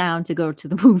better sound to go to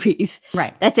the movies.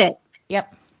 Right. That's it.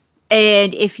 Yep.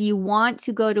 And if you want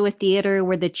to go to a theater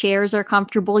where the chairs are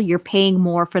comfortable, you're paying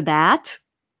more for that.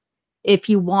 If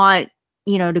you want,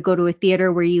 to go to a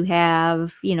theater where you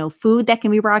have, food that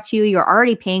can be brought to you, you're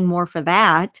already paying more for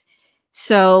that.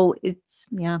 So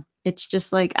it's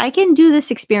just like, I can do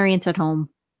this experience at home.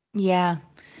 Yeah.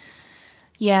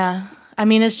 Yeah. I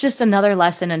mean, it's just another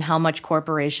lesson in how much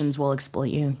corporations will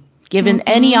exploit you. Given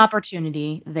any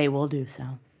opportunity, they will do so.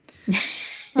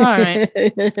 All right.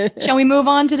 Shall we move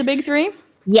on to the big three?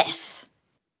 Yes.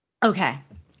 Okay.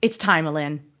 It's time,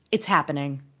 Alin. It's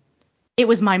happening. It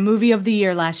was my movie of the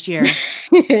year last year.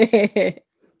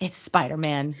 It's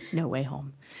Spider-Man: No Way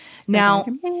Home. Now,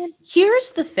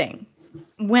 here's the thing.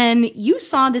 When you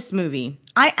saw this movie,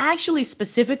 I actually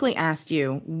specifically asked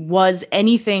you, was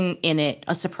anything in it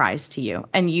a surprise to you?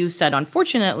 And you said,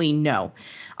 unfortunately, no.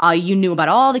 You knew about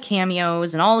all the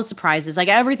cameos and all the surprises. Like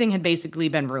everything had basically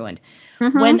been ruined.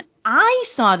 When I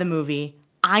saw the movie,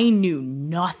 I knew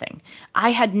nothing.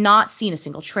 I had not seen a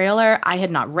single trailer. I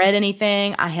had not read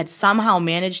anything. I had somehow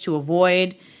managed to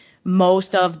avoid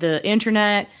most of the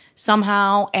internet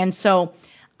somehow. And so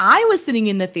I was sitting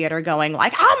in the theater going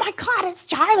like, oh my God, it's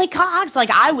Charlie Cox. Like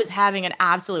I was having an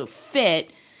absolute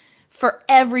fit for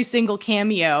every single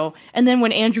cameo. And then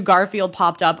when Andrew Garfield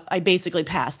popped up, I basically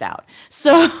passed out.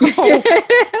 So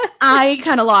I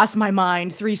kind of lost my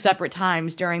mind 3 separate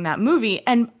times during that movie.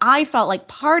 And I felt like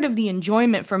part of the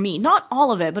enjoyment for me, not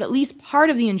all of it, but at least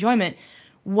part of the enjoyment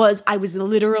was I was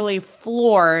literally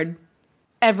floored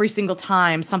every single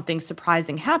time something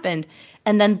surprising happened.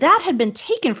 And then that had been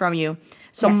taken from you.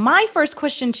 So my first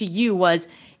question to you was,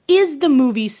 is the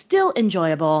movie still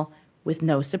enjoyable with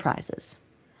no surprises?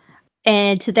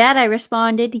 And to that I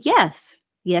responded, yes.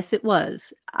 Yes, it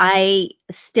was. I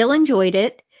still enjoyed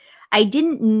it. I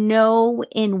didn't know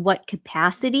in what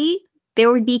capacity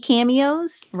there would be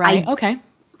cameos. Right. Okay.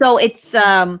 So it's,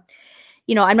 I'm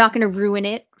not going to ruin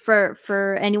it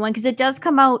for anyone because it does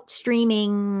come out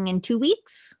streaming in 2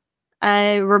 weeks.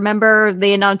 I remember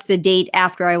they announced the date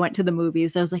after I went to the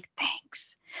movies. I was like,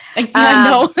 thanks. I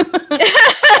know.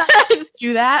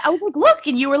 Do that. I was like, look,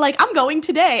 and you were like, I'm going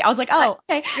today. I was like, oh,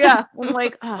 okay. Yeah. I'm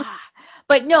like,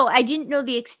 But no, I didn't know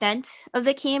the extent of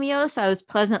the cameo, so I was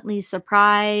pleasantly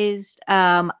surprised.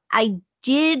 I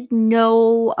did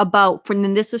know about,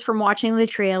 and this is from watching the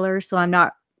trailer, so I'm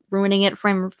not ruining it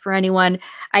for anyone.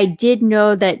 I did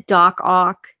know that Doc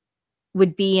Ock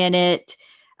would be in it.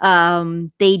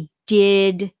 They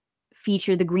did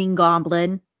feature the Green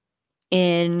Goblin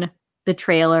in the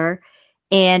trailer.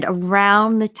 And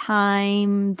around the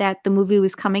time that the movie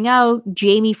was coming out,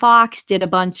 Jamie Foxx did a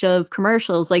bunch of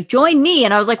commercials like, join me.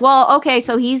 And I was like, well, okay,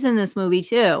 so he's in this movie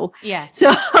too. Yeah.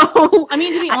 So I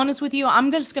mean, to be honest with you,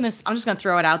 I'm just gonna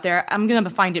throw it out there. I'm gonna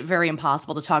find it very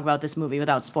impossible to talk about this movie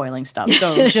without spoiling stuff.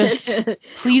 So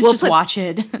please watch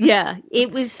it. Yeah,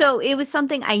 it was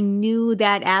something I knew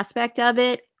that aspect of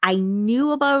it. I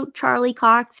knew about Charlie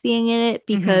Cox being in it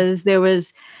because there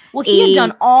was well, he had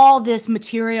done all this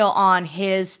material on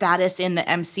his status in the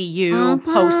MCU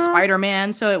post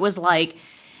Spider-Man, so it was like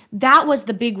that was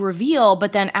the big reveal.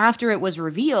 But then after it was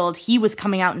revealed, he was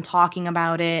coming out and talking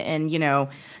about it, and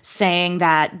saying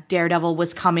that Daredevil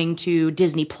was coming to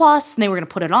Disney Plus and they were going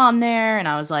to put it on there, and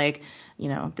I was like,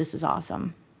 this is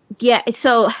awesome. Yeah,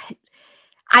 so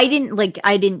I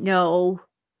didn't know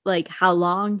like how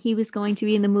long he was going to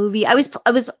be in the movie. I was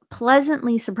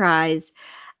pleasantly surprised.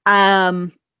 I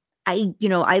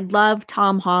love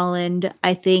Tom Holland.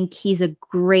 I think he's a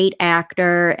great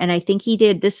actor, and I think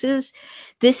this is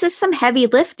some heavy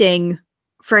lifting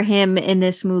for him in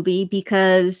this movie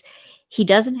because he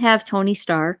doesn't have Tony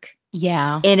Stark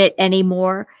in it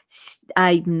anymore.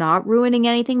 I'm not ruining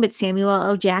anything, but Samuel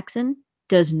L. Jackson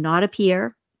does not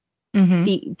appear.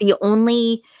 The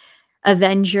only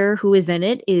Avenger who is in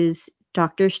it is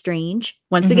Doctor Strange.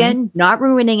 Once again, not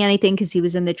ruining anything because he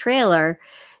was in the trailer.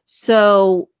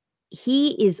 So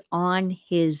he is on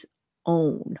his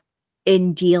own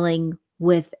in dealing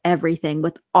with everything,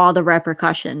 with all the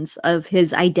repercussions of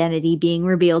his identity being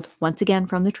revealed once again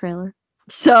from the trailer.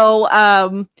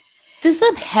 So this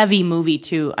is a heavy movie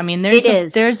too. I mean,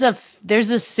 there's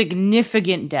a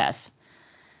significant death.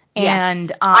 Yes.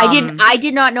 And I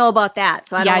did not know about that,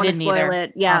 so I don't want to spoil either,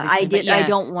 it. Yeah, I did. I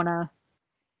don't want to.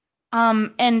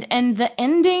 And the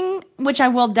ending, which I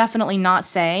will definitely not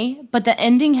say, but the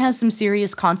ending has some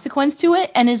serious consequence to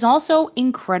it and is also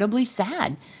incredibly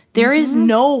sad. There is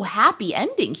no happy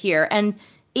ending here, and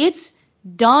it's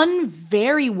done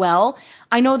very well.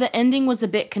 I know the ending was a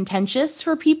bit contentious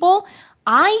for people.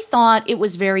 I thought it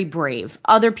was very brave.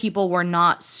 Other people were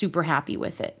not super happy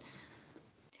with it.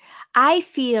 I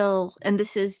feel, and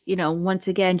this is, once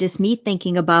again, just me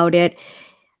thinking about it,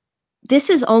 this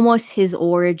is almost his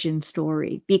origin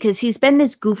story because he's been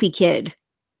this goofy kid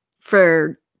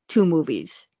for 2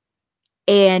 movies.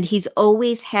 And he's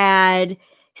always had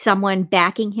someone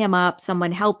backing him up,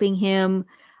 someone helping him.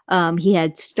 He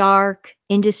had Stark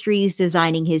Industries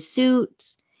designing his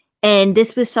suits. And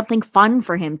this was something fun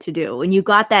for him to do. And you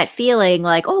got that feeling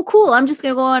like, oh, cool, I'm just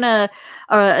going to go on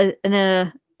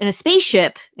in a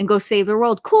spaceship and go save the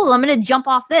world. Cool, I'm going to jump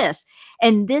off this.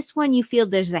 And this one, you feel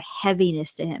there's a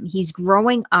heaviness to him. He's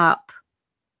growing up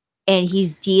and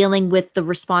he's dealing with the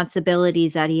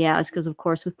responsibilities that he has because, of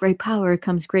course, with great power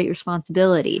comes great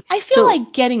responsibility. I feel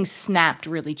like getting snapped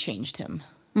really changed him.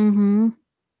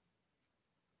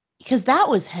 Because that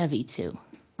was heavy, too.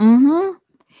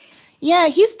 Yeah,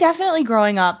 he's definitely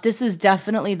growing up. This is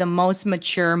definitely the most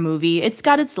mature movie. It's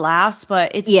got its laughs,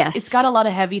 but it's got a lot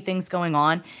of heavy things going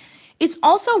on. It's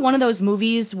also one of those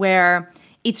movies where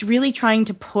it's really trying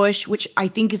to push, which I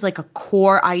think is like a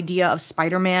core idea of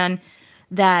Spider-Man,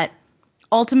 that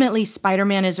ultimately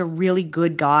Spider-Man is a really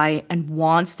good guy and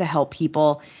wants to help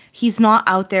people. He's not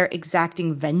out there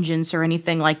exacting vengeance or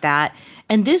anything like that.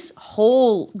 And this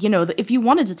whole, if you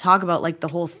wanted to talk about like the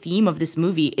whole theme of this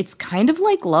movie, it's kind of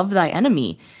like love thy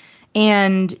enemy.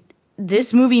 And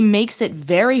this movie makes it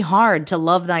very hard to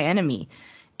love thy enemy.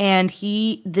 And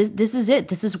this is it.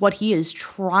 This is what he is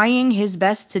trying his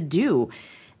best to do.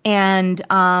 And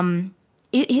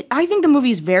I think the movie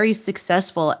is very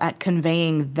successful at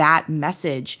conveying that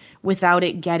message without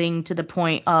it getting to the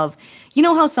point of,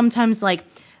 how sometimes like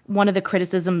one of the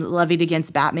criticisms levied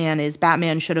against Batman is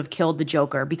Batman should have killed the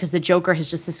Joker because the Joker has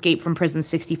just escaped from prison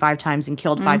 65 times and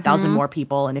killed 5,000 more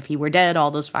people. And if he were dead, all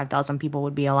those 5,000 people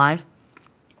would be alive.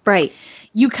 Right.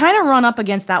 You kind of run up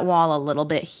against that wall a little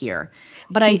bit here.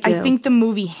 But I think the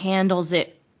movie handles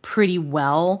it pretty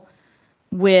well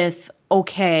with,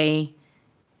 okay,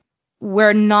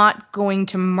 we're not going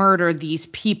to murder these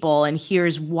people, and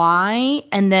here's why,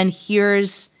 and then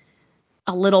here's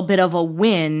a little bit of a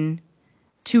win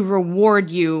to reward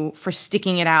you for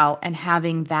sticking it out and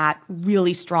having that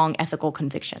really strong ethical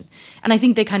conviction. And I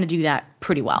think they kind of do that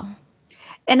pretty well.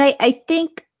 And I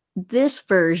think this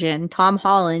version, Tom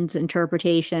Holland's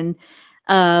interpretation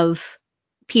of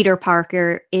Peter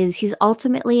Parker, is he's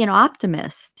ultimately an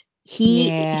optimist.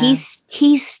 He's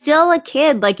still a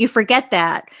kid, like you forget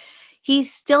that.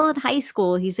 He's still in high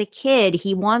school. He's a kid.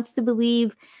 He wants to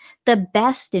believe the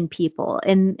best in people.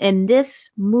 And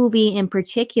this movie in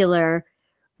particular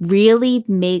really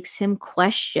makes him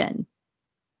question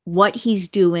what he's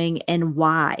doing and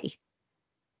why.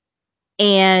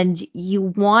 And you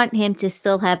want him to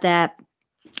still have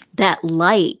that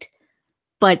light,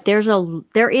 but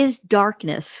there is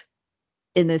darkness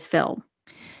in this film.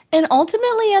 And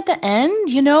ultimately at the end,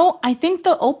 I think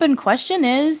the open question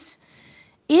is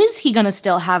is he going to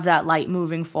still have that light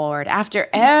moving forward after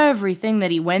everything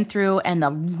that he went through and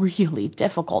the really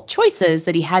difficult choices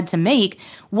that he had to make?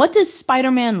 What does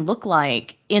Spider-Man look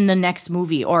like in the next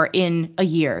movie or in a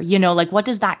year? You know, like, what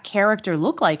does that character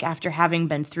look like after having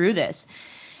been through this?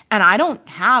 And I don't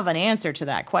have an answer to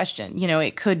that question. You know,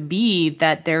 it could be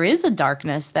that there is a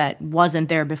darkness that wasn't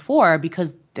there before,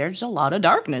 because there's a lot of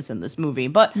darkness in this movie.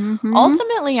 But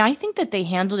ultimately, I think that they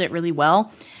handled it really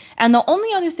well. And the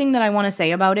only other thing that I want to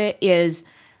say about it is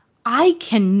I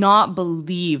cannot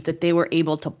believe that they were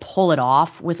able to pull it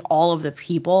off with all of the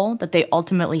people that they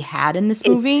ultimately had in this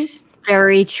movie. It's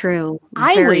very true.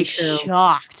 I Very was true.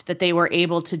 shocked that they were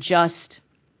able to just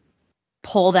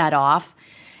pull that off.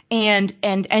 And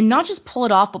not just pull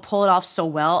it off, but pull it off so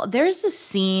well. There's a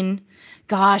scene,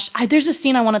 there's a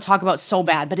scene I want to talk about so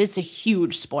bad, but it's a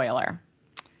huge spoiler.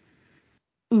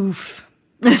 Oof.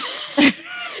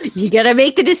 You gotta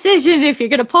make the decision if you're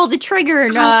gonna pull the trigger or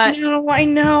not. I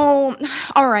know.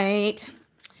 All right.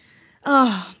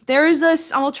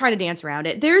 I'll try to dance around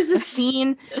it. There's a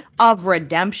scene of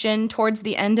redemption towards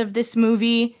the end of this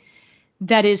movie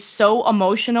that is so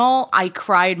emotional, I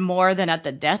cried more than at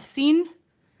the death scene.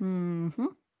 Mm-hmm.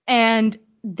 And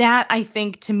that, I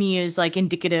think, to me is like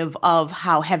indicative of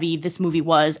how heavy this movie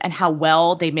was and how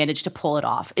well they managed to pull it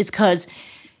off, is because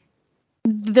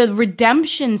the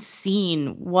redemption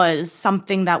scene was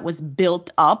something that was built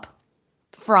up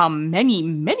from many,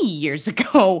 many years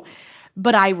ago,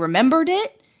 but I remembered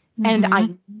it and I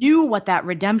knew what that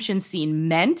redemption scene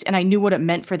meant, and I knew what it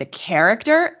meant for the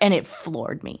character, and it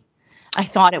floored me. I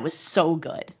thought it was so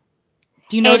good.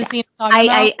 Do you know the scene I'm talking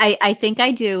about? I think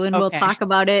I do, and we'll talk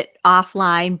about it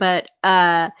offline. But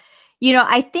I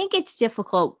think it's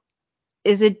difficult.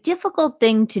 Is a difficult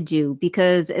thing to do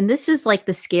because, and this is like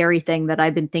the scary thing that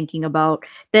I've been thinking about,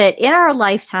 that in our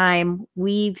lifetime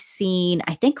we've seen,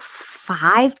 I think,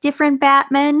 5 different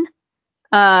Batmen,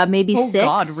 maybe 6. Oh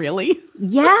God, really?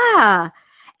 Yeah,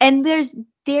 and there's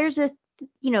a,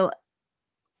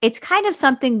 it's kind of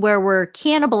something where we're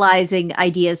cannibalizing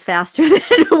ideas faster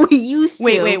than we used to.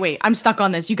 Wait. I'm stuck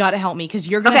on this. You got to help me, because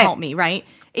you're going to help me, right?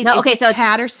 So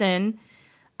Patterson,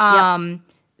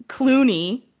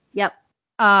 Clooney. Yep.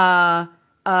 Val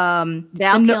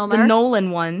Kilmer. The Nolan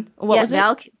one. What was it?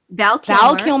 Val Kilmer.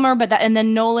 Val Kilmer, and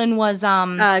then Nolan was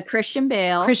Christian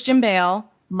Bale.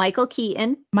 Michael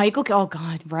Keaton. Oh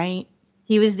God, right.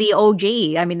 He was the OG.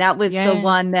 I mean, that was the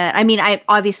one that,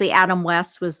 obviously Adam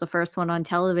West was the first one on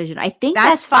television. I think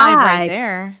that's 5 right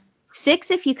there.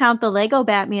 6 if you count the Lego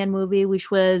Batman movie,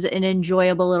 which was an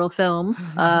enjoyable little film.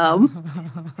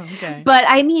 Okay. But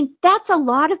I mean, that's a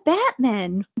lot of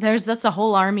Batman. That's a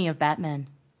whole army of Batman.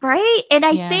 Right? And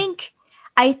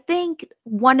I think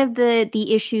one of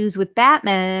the issues with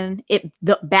Batman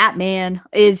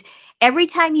is every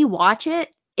time you watch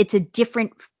it, it's a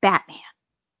different Batman.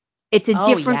 It's a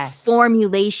different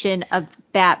formulation of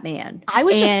Batman. I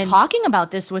was just talking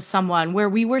about this with someone where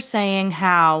we were saying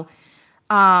how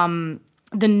the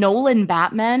Nolan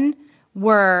Batmen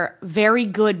were very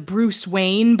good Bruce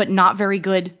Wayne, but not very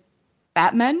good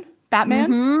Batman.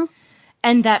 Mm-hmm.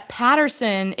 And that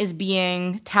Patterson is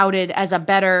being touted as a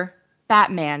better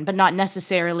Batman, but not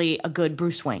necessarily a good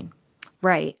Bruce Wayne.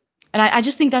 Right. And I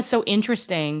just think that's so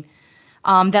interesting,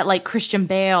 that like Christian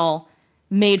Bale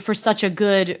made for such a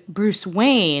good Bruce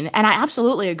Wayne, and I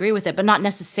absolutely agree with it, but not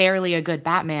necessarily a good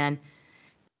Batman.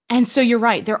 And so you're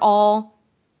right, they're all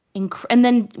and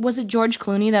then was it George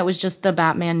Clooney that was just the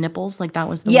Batman nipples? Like that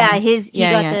was the one?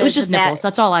 It was just nipples.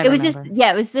 That's all I remember.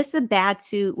 It was just a bat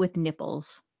suit with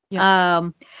nipples. Yeah.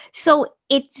 So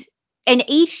it's, and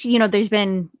each, there's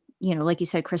been, like you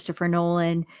said, Christopher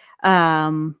Nolan,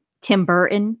 Tim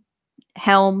Burton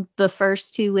helmed the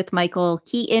first 2 with Michael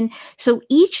Keaton. So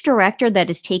each director that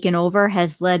has taken over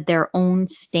has led their own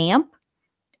stamp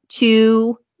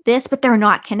to this, but they're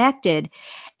not connected.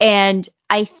 And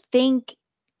I think,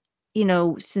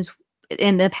 since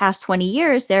in the past 20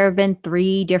 years, there have been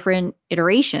 3 different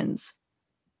iterations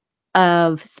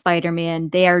of Spider-Man.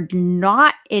 They are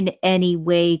not in any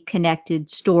way connected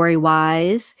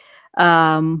story-wise.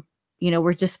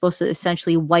 We're just supposed to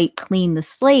essentially wipe clean the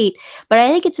slate. But I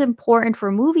think it's important for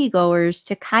moviegoers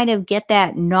to kind of get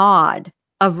that nod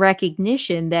of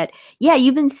recognition that,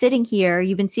 you've been sitting here,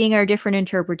 you've been seeing our different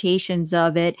interpretations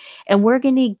of it, and we're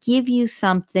going to give you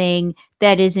something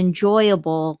that is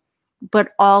enjoyable,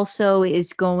 but also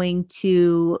is going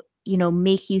to,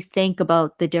 make you think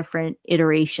about the different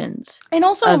iterations. And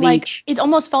also, like, it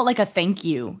almost felt like a thank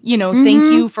you, thank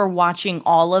you for watching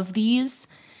all of these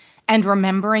and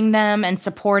remembering them and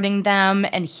supporting them.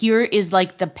 And here is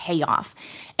like the payoff.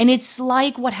 And it's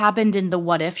like what happened in the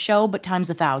What If show, but times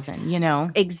 1,000, you know?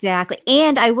 Exactly.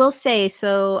 And I will say,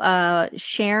 so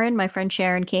Sharon, my friend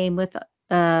Sharon came with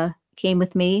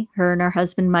me, her and her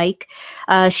husband Mike.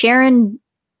 Sharon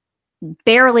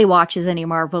barely watches any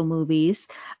Marvel movies.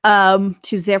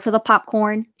 She was there for the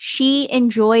popcorn. She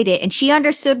enjoyed it and she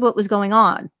understood what was going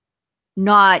on,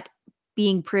 not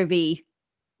being privy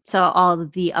to all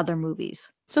of the other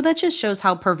movies. So that just shows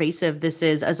how pervasive this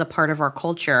is as a part of our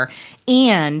culture.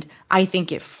 And I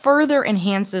think it further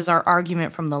enhances our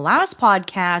argument from the last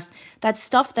podcast that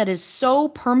stuff that is so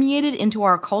permeated into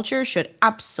our culture should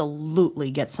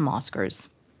absolutely get some Oscars.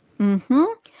 Mm-hmm.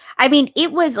 I mean,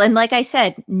 it was, and like I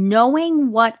said,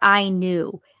 knowing what I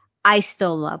knew, I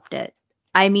still loved it.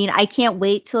 I mean, I can't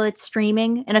wait till it's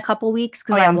streaming in a couple weeks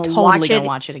because Oh, yeah, I I'm will totally watch gonna it.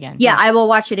 watch it again. Yeah, Yep. I will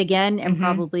watch it again and Mhm.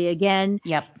 probably again.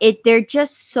 Yep. They're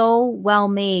just so well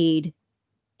made,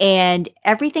 and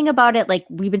everything about it, like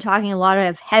we've been talking a lot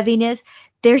of heaviness.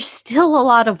 There's still a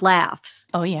lot of laughs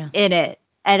Oh, yeah. in it,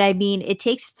 and I mean, it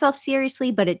takes itself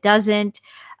seriously, but it doesn't.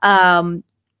 Um,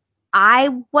 I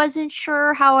wasn't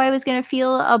sure how I was going to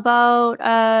feel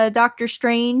about Doctor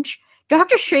Strange.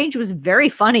 Doctor Strange was very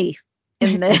funny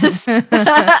in this.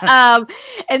 And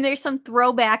there's some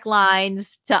throwback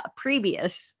lines to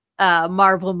previous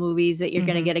Marvel movies that you're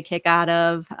going to Mhm. get a kick out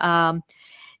of.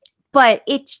 But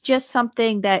it's just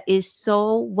something that is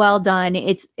so well done.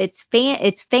 It's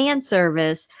fan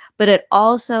service, but it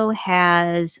also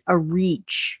has a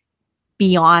reach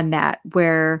beyond that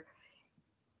where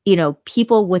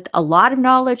people with a lot of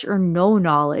knowledge or no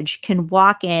knowledge can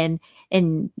walk in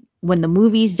and when the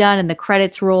movie's done and the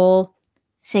credits roll,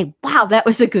 say, wow, that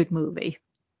was a good movie.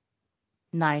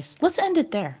 Nice. Let's end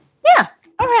it there. Yeah.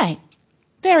 All right.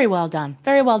 Very well done.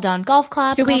 Very well done. Golf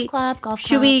clap, Should golf we, clap, golf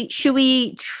should clap.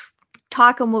 we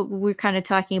talk on what we're kind of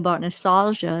talking about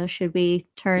nostalgia? Should we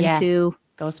turn Yeah. to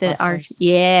Ghostbusters.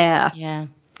 yeah. Yeah.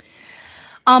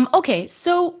 Okay,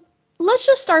 so let's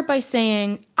just start by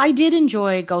saying I did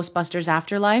enjoy Ghostbusters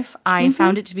Afterlife. I Mm-hmm.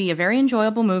 found it to be a very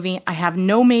enjoyable movie. I have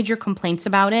no major complaints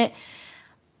about it.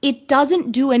 It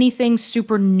doesn't do anything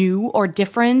super new or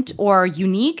different or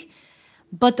unique,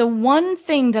 but the one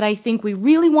thing that I think we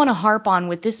really want to harp on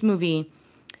with this movie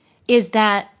is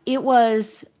that it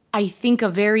was, I think, a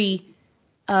very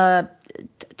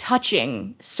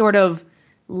touching, sort of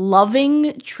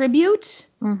loving tribute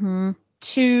Mm-hmm.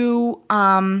 to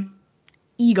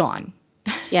Egon.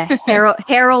 Yeah,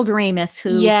 Harold Ramis,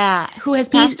 Who has he's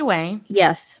passed away.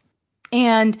 yes.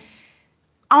 And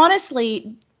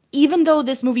honestly, even though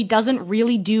this movie doesn't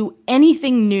really do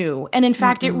anything new, and in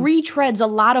fact it Mm-mm. retreads a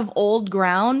lot of old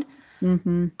ground,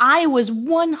 Mm-hmm. I was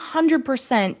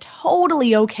 100%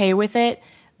 totally okay with it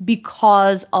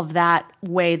because of that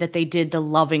way that they did the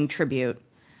loving tribute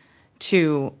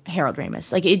to Harold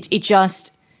Ramis. Like it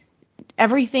just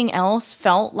everything else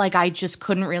felt like I just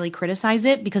couldn't really criticize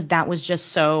it because that was just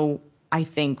so, I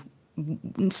think,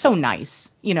 so nice,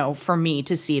 for me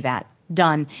to see that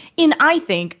done in, I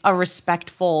think, a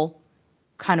respectful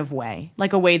kind of way,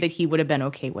 like a way that he would have been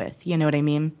okay with. You know what I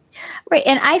mean? Right.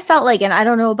 And I felt like, and I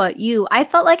don't know about you, I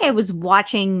felt like I was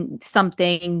watching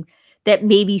something that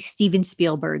maybe Steven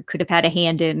Spielberg could have had a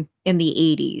hand in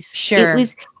the 80s. Sure.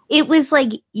 It was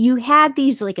like you had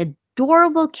these like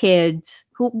adorable kids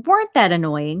who weren't that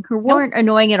annoying, who weren't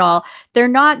annoying at all. They're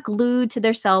not glued to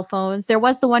their cell phones. There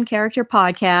was the one character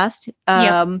podcast.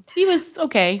 Yep. He was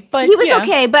okay, but He was yeah.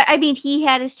 okay, but I mean, he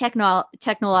had his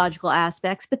technological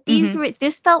aspects. But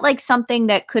this felt like something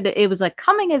that it was like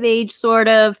coming of age, sort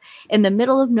of in the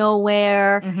middle of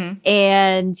nowhere,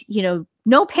 and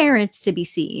no parents to be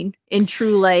seen in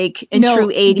true true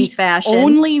 80s fashion.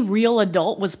 Only real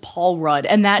adult was Paul Rudd,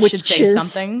 and that should say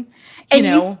something. And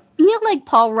you feel like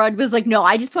Paul Rudd was like, no,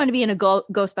 I just want to be in a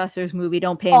Ghostbusters movie.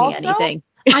 Don't pay me anything.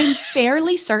 I'm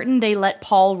fairly certain they let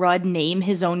Paul Rudd name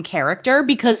his own character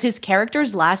because his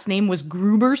character's last name was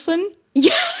Gruberson.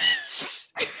 Yes.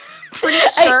 Pretty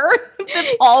sure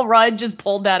that Paul Rudd just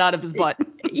pulled that out of his butt.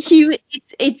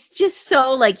 It's just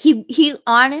so like he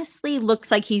honestly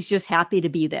looks like he's just happy to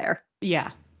be there.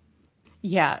 Yeah.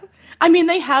 Yeah. I mean,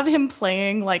 they have him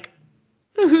playing like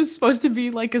who's supposed to be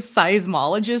like a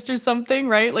seismologist or something,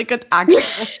 right? Like an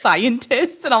actual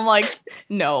scientist. And I'm like,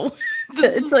 no.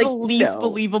 This is like, the least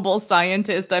believable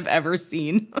scientist I've ever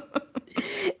seen.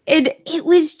 And it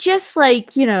was just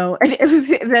like,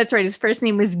 that's right. His first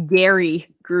name was Gary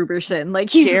Gruberson. Like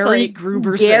he's Gary like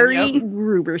Gruberson. Gary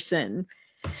Gruberson.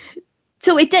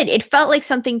 So it felt like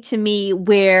something to me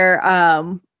where,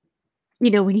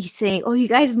 when he's saying, oh, you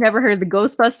guys have never heard of the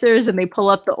Ghostbusters, and they pull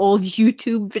up the old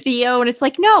YouTube video, and it's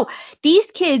like, no, these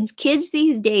kids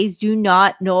these days do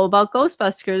not know about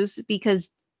Ghostbusters because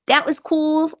that was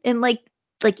cool. And I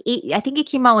think it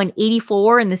came out in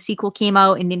 84 and the sequel came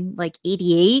out in like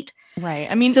 88. Right.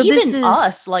 I mean, So this even is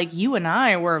us, like you and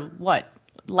I were what,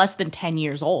 less than 10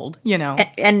 years old, you know?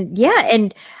 and yeah,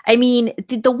 and I mean,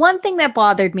 the one thing that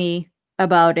bothered me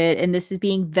about it, and this is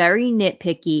being very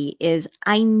nitpicky, is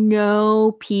I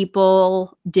know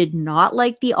people did not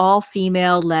like the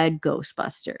all-female led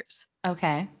Ghostbusters.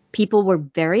 Okay. People were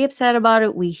very upset about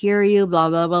it. We hear you, blah,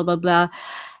 blah, blah, blah, blah.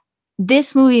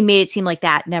 This movie made it seem like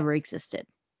that never existed.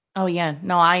 Oh yeah.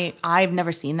 No, I've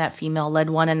never seen that female-led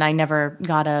one, and I never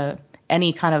got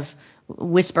any kind of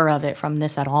whisper of it from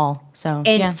this at all. So,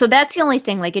 And yeah. so that's the only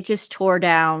thing. Like, it just tore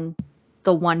down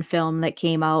the one film that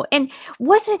came out. And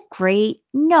was it great?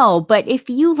 No, but if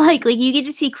you like you get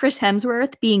to see Chris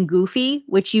Hemsworth being goofy,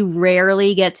 which you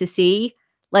rarely get to see.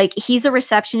 Like, he's a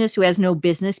receptionist who has no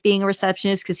business being a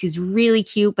receptionist because he's really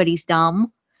cute, but he's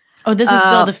dumb. Oh, this is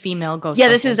still the female Ghostbusters. Yeah,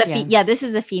 this is this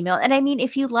is a female. And I mean,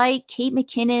 if you like Kate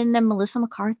McKinnon and Melissa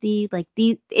McCarthy, like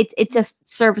it's a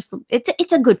service.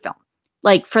 It's a good film.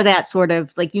 Like, for that sort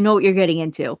of, like, you know what you're getting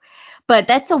into. But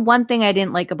that's the one thing I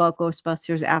didn't like about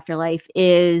Ghostbusters Afterlife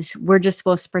is we're just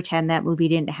supposed to pretend that movie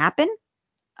didn't happen.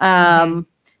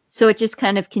 So it just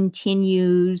kind of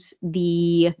continues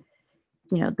the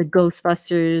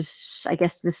Ghostbusters. I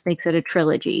guess this makes it a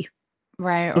trilogy,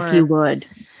 Right. if you would.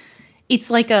 It's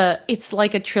like a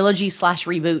trilogy /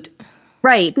 reboot.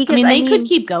 Right. Because I mean, they could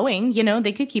keep going,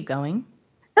 they could keep going.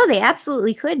 No, they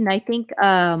absolutely could. And I think,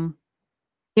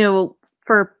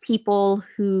 for people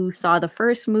who saw the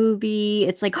first movie,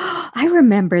 it's like, oh, I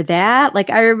remember that.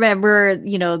 Like, I remember,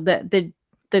 the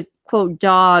quote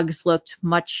dogs looked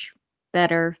much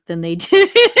better than they did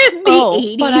in the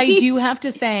 80s. But I do have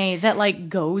to say that like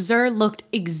Gozer looked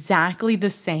exactly the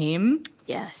same.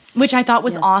 Yes. Which I thought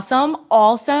was awesome.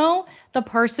 Also, the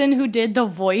person who did the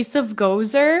voice of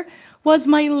Gozer was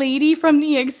my lady from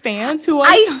The Expanse, who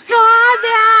I saw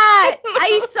that.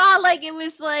 I saw it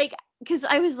was like, because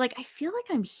I was like, I feel like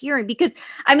I'm hearing, because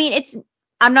I mean,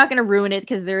 I'm not gonna ruin it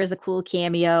because there is a cool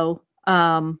cameo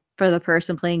for the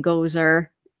person playing Gozer.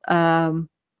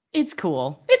 It's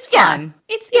cool. It's fun.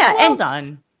 It's well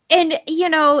done. And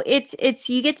it's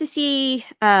you get to see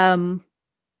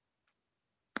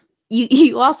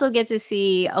you also get to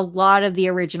see a lot of the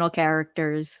original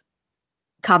characters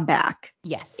come back.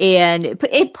 Yes. And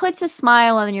it puts a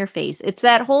smile on your face. It's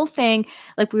that whole thing,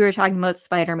 like we were talking about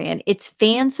Spider-Man. It's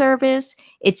fan service.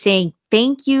 It's saying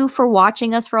thank you for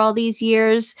watching us for all these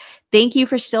years. Thank you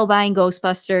for still buying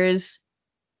Ghostbusters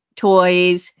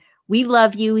toys. We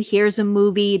love you. Here's a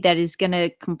movie that is going to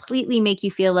completely make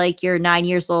you feel like you're 9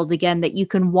 years old again, that you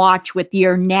can watch with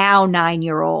your now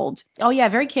 9-year-old. Oh, yeah.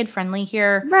 Very kid friendly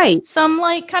here. Right. Some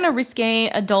like kind of risque,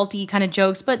 adulty kind of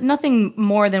jokes, but nothing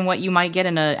more than what you might get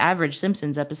in an average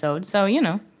Simpsons episode. So,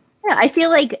 Yeah, I feel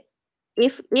like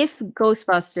if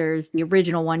Ghostbusters, the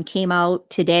original one, came out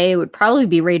today, it would probably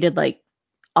be rated like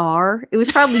R.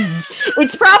 It's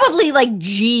probably like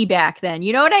G back then.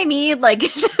 You know what I mean? Like,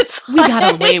 we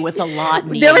got away with a lot.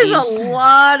 There was a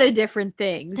lot of different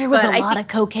things. There was a lot of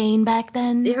cocaine back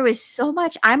then. There was so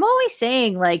much. I'm always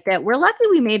saying like that we're lucky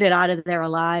we made it out of there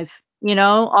alive.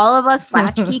 All of us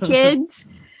latchkey kids.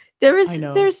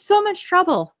 There's so much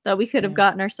trouble that we could have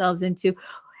gotten ourselves into.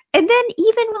 And then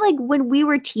even like when we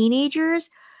were teenagers,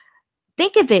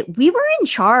 think of it, we were in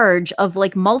charge of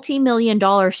like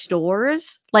multi-million-dollar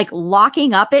stores, like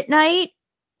locking up at night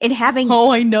and having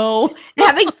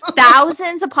having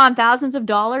thousands upon thousands of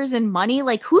dollars in money.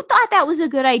 Like, who thought that was a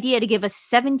good idea to give a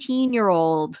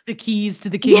 17-year-old the keys to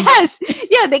the kingdom? Yes,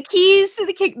 yeah, the keys to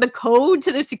the code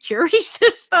to the security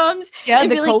systems. Yeah,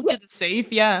 the code to the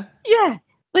safe. Yeah. Yeah.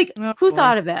 Like, who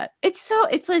thought of that? It's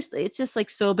just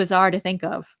like so bizarre to think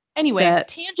of. Anyway,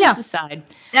 tangents aside,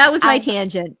 that was my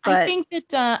tangent. But I think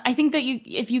that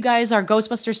if you guys are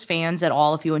Ghostbusters fans at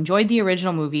all, if you enjoyed the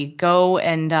original movie, go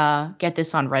and get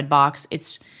this on Redbox.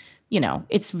 It's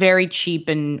it's very cheap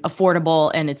and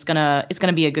affordable, and it's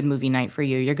gonna be a good movie night for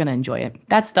you. You're gonna enjoy it.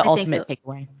 That's the ultimate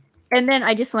takeaway. And then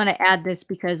I just want to add this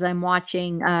because I'm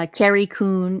watching Carrie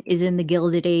Coon is in The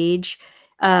Gilded Age.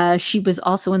 She was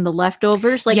also in The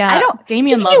Leftovers. Like,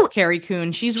 Damien loves Carrie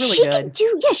Coon. She's really good.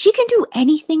 She can do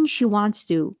anything she wants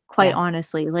to, quite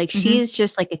honestly. Like, she is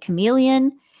just like a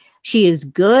chameleon. She is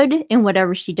good in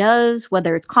whatever she does,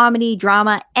 whether it's comedy,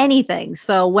 drama, anything.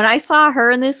 So when I saw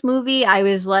her in this movie, I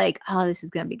was like, oh, this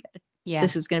is going to be good. Yeah.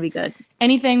 This is going to be good.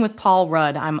 Anything with Paul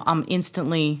Rudd, I'm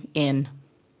instantly in.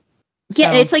 Yeah,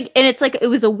 so. and it's like it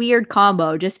was a weird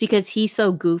combo just because he's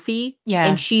so goofy,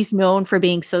 and she's known for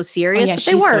being so serious. But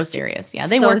she's so serious. Yeah,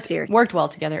 they worked well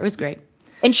together. It was great.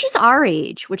 And she's our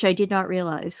age, which I did not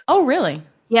realize. Oh, really?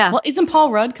 Yeah. Well, isn't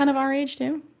Paul Rudd kind of our age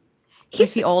too? Or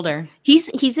is he older? He's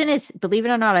in his, believe it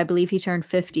or not, I believe he turned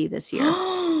 50 this year.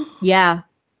 Yeah.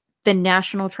 The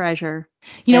national treasure.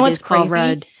 You know That what's is Paul crazy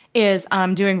Rudd. is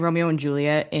I'm doing Romeo and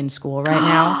Juliet in school right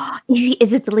now.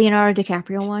 Is it the Leonardo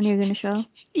DiCaprio one you're going to show?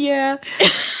 Yeah.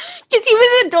 Because he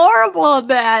was adorable in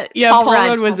that. Yeah, Paul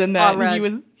Rudd was in that. Paul And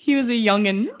Rudd. he was a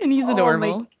youngin, and he's Oh my,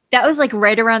 adorable. that was like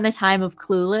right around the time of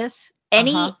Clueless.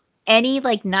 Uh-huh. Any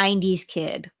like 90s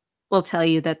kid will tell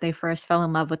you that they first fell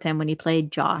in love with him when he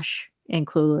played Josh in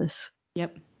Clueless.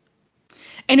 Yep.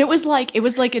 And it was like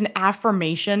an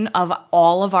affirmation of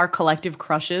all of our collective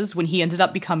crushes when he ended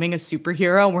up becoming a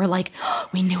superhero. We're like, oh,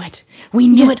 we knew it. We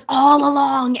knew it all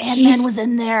along. Ant-Man was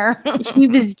in there. He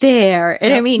was there.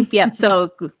 And I Yep. mean, yeah,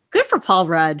 so good for Paul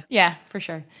Rudd. Yeah, for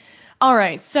sure. All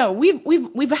right, so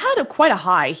we've had quite a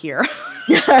high here.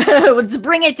 Let's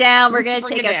bring it down. We're Let's gonna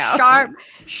bring take it a down.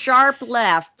 sharp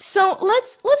left. So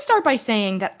let's start by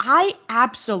saying that I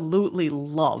absolutely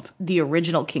love the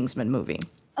original Kingsman movie.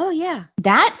 Oh yeah.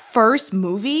 That first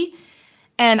movie,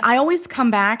 and I always come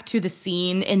back to the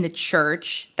scene in the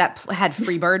church that had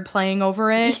Freebird playing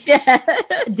over it. Yeah.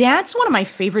 That's one of my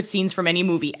favorite scenes from any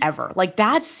movie ever. Like,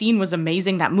 that scene was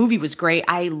amazing. That movie was great.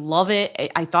 I love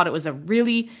it. I thought it was a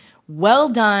really well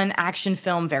done action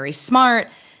film, very smart,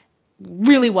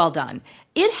 really well done.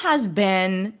 It has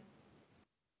been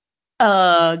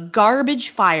a garbage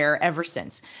fire ever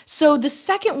since. So the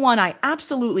second one I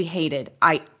absolutely hated.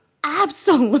 I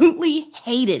absolutely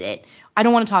hated it. I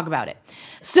don't want to talk about it.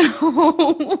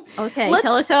 So Okay,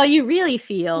 tell us how you really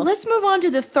feel. let's move on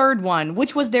to the third one,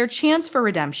 which was their chance for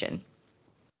redemption.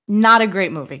 Not a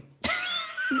great movie.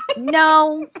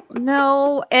 No,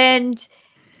 and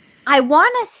I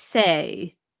want to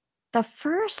say the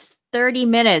first 30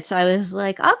 minutes I was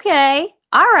like, okay,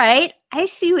 all right, I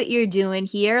see what you're doing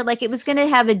here. Like it was going to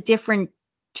have a different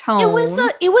tone.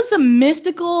 It was a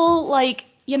mystical, like,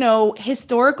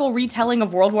 historical retelling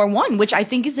of World War I, which I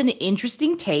think is an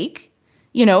interesting take.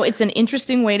 It's an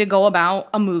interesting way to go about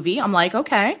a movie. I'm like,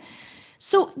 okay.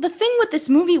 So the thing with this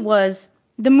movie was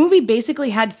the movie basically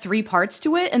had three parts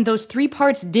to it, and those three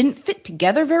parts didn't fit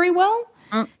together very well.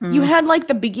 Mm-mm. You had like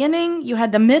the beginning, you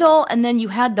had the middle, and then you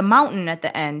had the mountain at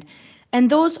the end. And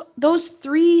those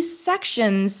three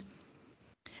sections,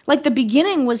 like the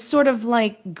beginning was sort of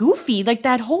like goofy. Like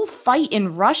that whole fight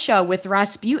in Russia with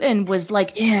Rasputin was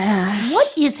like, Yeah.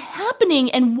 what is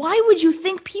happening? And why would you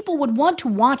think people would want to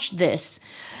watch this?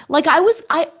 Like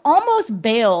I almost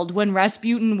bailed when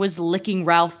Rasputin was licking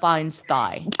Ralph Fiennes'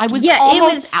 thigh. I was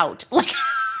almost out. Like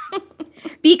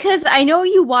because I know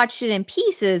you watched it in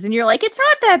pieces and you're like, it's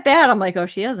not that bad. I'm like, oh,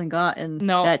 she hasn't gotten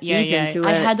that deep into it.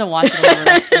 I had to watch it over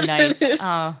like 2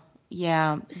 nights.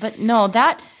 Yeah, but no,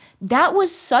 that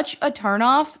was such a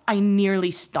turnoff. I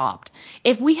nearly stopped.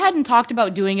 If we hadn't talked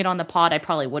about doing it on the pod, I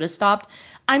probably would have stopped.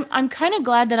 I'm kind of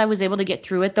glad that I was able to get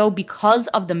through it though because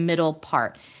of the middle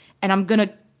part. And I'm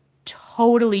gonna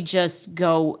totally just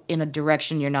go in a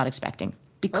direction you're not expecting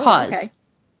because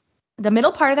the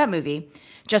middle part of that movie,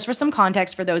 just for some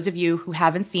context for those of you who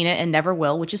haven't seen it and never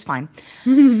will, which is fine.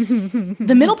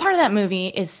 The middle part of that movie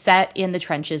is set in the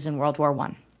trenches in World War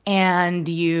I. And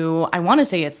I want to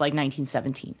say it's like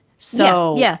 1917.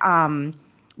 So,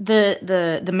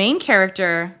 the main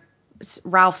character,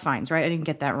 Ralph Fiennes, right? I didn't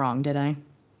get that wrong, did I?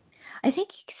 I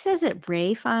think he says it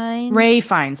Ray Fiennes. Ray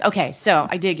Fiennes. Okay, so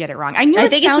I did get it wrong. I knew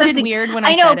it sounded weird when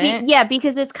I said it. Yeah,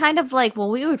 because it's kind of like, well,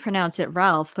 we would pronounce it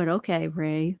Ralph, but okay,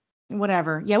 Ray.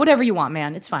 Whatever. Yeah, whatever you want,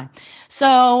 man. It's fine.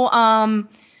 So,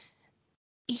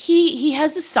 he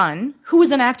has a son who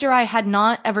was an actor I had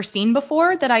not ever seen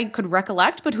before that I could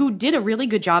recollect, but who did a really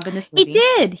good job in this movie.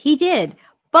 He did.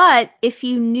 But if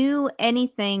you knew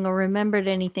anything or remembered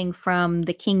anything from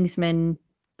The Kingsman,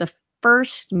 the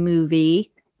first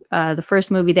movie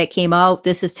that came out,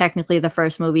 this is technically the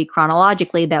first movie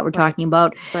chronologically that we're talking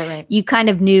about. Right. You kind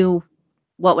of knew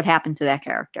what would happen to that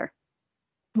character.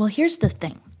 Well, here's the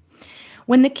thing.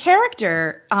 When the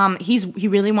character, he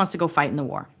really wants to go fight in the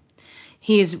war.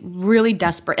 He's really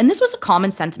desperate. And this was a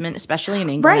common sentiment, especially in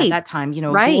England at that time,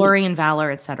 glory and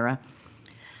valor, etc.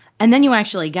 And then you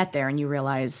actually get there and you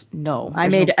realize, no.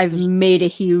 I've made a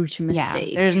huge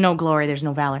mistake. Yeah, there's no glory, there's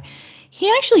no valor.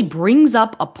 He actually brings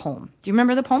up a poem. Do you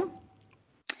remember the poem?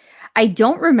 I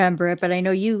don't remember it, but I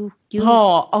know you.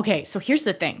 Oh, okay. So here's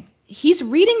the thing. He's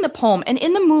reading the poem, and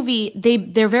in the movie,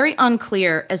 they're very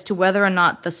unclear as to whether or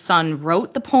not the son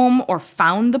wrote the poem or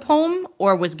found the poem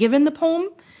or was given the poem.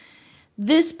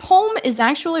 This poem is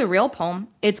actually a real poem.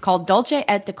 It's called Dulce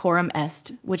et decorum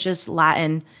est, which is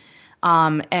Latin.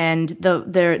 And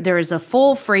there is a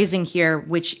full phrasing here,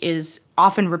 which is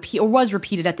often was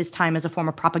repeated at this time as a form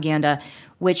of propaganda,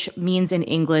 which means in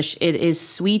English, it is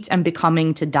sweet and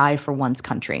becoming to die for one's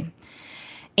country.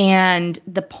 And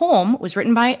the poem was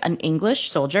written by an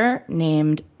English soldier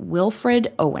named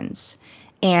Wilfred Owens.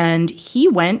 And he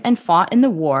went and fought in the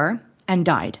war and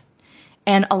died.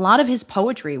 And a lot of his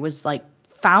poetry was like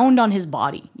found on his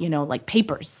body, like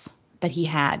papers that he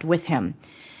had with him.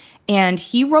 And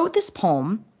he wrote this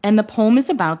poem, and the poem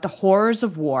is about the horrors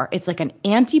of war. It's like an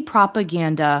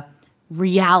anti-propaganda,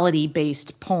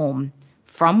 reality-based poem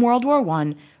from World War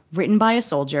I, written by a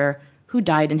soldier who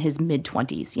died in his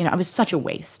mid-20s. It was such a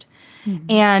waste.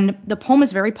 Mm-hmm. And the poem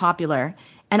is very popular,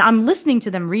 and I'm listening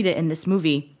to them read it in this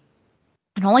movie,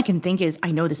 and all I can think is,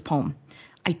 I know this poem.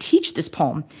 I teach this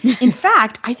poem. In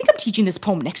fact, I think I'm teaching this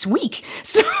poem next week.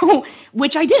 So,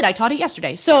 which I did. I taught it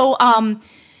yesterday. So,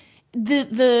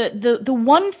 the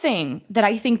one thing that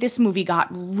I think this movie got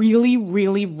really,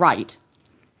 really right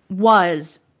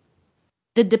was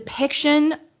the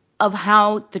depiction of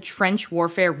how the trench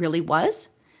warfare really was,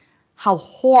 how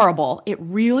horrible it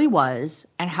really was,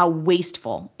 and how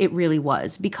wasteful it really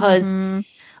was. Because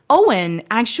Owen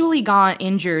actually got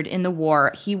injured in the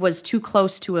war. He was too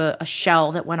close to a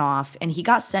shell that went off, and he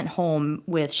got sent home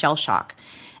with shell shock.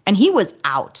 And he was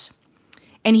out.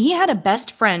 And he had a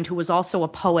best friend who was also a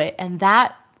poet, and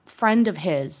that friend of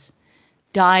his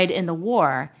died in the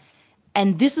war.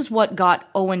 And this is what got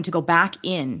Owen to go back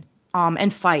in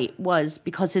and fight, was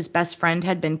because his best friend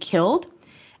had been killed.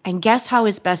 And guess how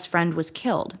his best friend was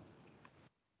killed?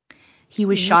 He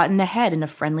was shot in the head in a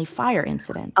friendly fire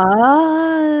incident.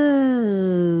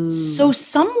 Oh. So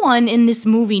someone in this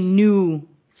movie knew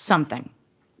something.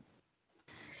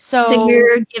 So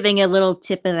you're giving a little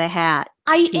tip of the hat.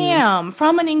 I am.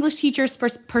 From an English teacher's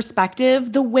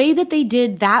perspective, the way that they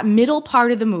did that middle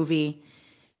part of the movie,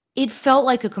 it felt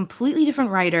like a completely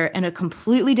different writer and a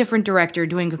completely different director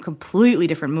doing a completely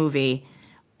different movie.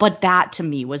 But that, to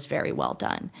me, was very well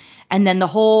done. And then the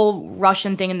whole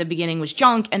Russian thing in the beginning was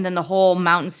junk. And then the whole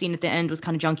mountain scene at the end was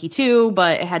kind of junky, too.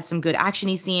 But it had some good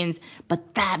action-y scenes.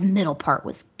 But that middle part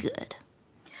was good.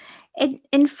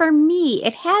 And for me,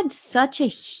 it had such a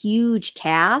huge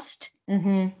cast.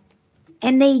 Mm-hmm.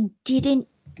 And they didn't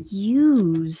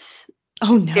use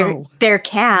their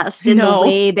cast in the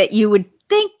way that you would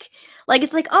think. Like,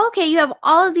 it's like, okay, you have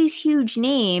all of these huge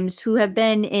names who have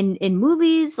been in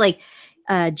movies, like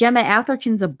Gemma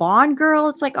Atherton's a Bond girl.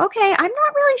 It's like, okay, I'm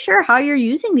not really sure how you're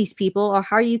using these people or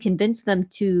how you convince them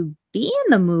to be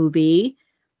in the movie,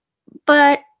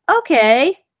 but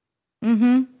okay.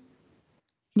 Mm-hmm.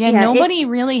 Yeah, nobody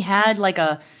really had like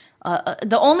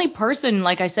the only person,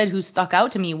 like I said, who stuck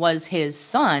out to me was his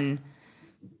son,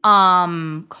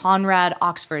 Conrad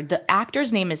Oxford. The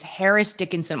actor's name is Harris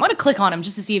Dickinson. I'm going to click on him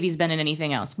just to see if he's been in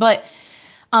anything else. But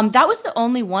that was the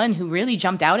only one who really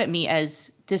jumped out at me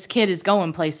as this kid is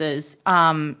going places.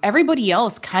 Everybody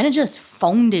else kind of just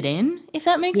phoned it in, if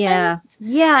that makes sense.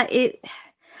 Yeah,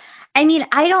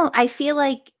 I feel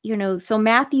like, so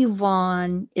Matthew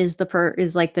Vaughn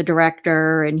is like the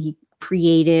director, and he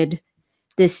created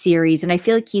this series, and I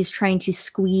feel like he's trying to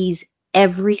squeeze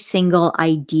every single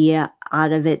idea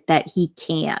out of it that he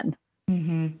can.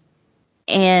 Mm-hmm.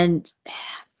 And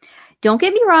don't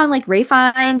get me wrong, like Ralph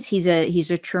Fiennes, he's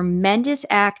a tremendous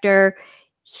actor.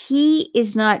 He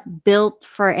is not built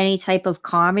for any type of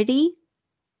comedy.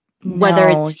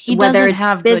 No, he doesn't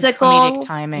have physical, good comedic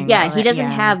timing. Yeah, he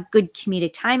doesn't have good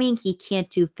comedic timing. He can't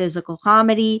do physical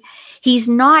comedy. He's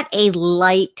not a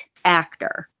light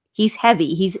actor. He's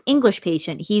heavy. He's English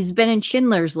patient. He's been in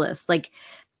Schindler's List. Like,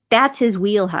 that's his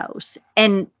wheelhouse.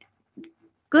 And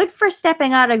good for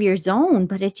stepping out of your zone,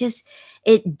 but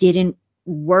it didn't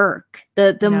work.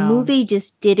 The movie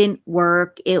just didn't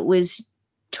work. It was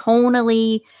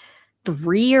tonally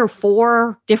 3 or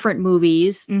 4 different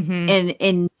movies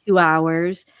in 2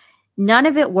 hours. None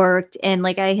of it worked. And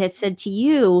like I had said to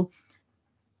you,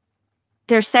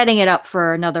 they're setting it up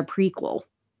for another prequel.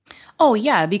 Oh,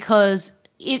 yeah, because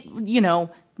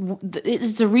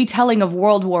it's a retelling of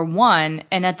World War I,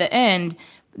 and at the end,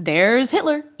 there's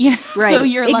Hitler. Right. So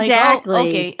you're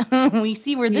exactly. Like, oh, okay, we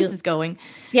see where this is going.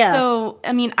 Yeah. So,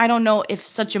 I mean, I don't know if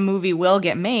such a movie will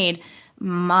get made.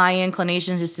 My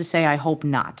inclination is to say I hope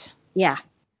not. Yeah.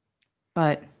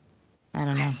 But I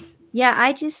don't know. Yeah,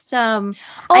 I just and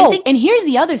here's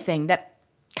the other thing that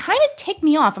kind of ticked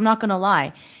me off, I'm not going to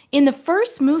lie. In the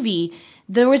first movie,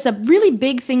 there was a really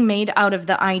big thing made out of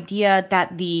the idea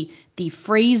that the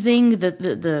phrasing,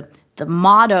 the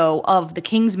motto of the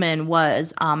Kingsmen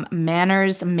was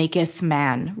manners maketh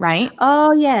man, right?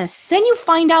 Oh, yes. Then you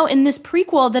find out in this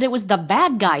prequel that it was the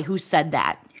bad guy who said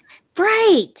that.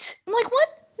 Right. I'm like,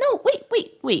 what? No,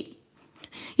 wait.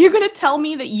 You're going to tell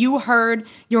me that you heard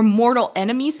your mortal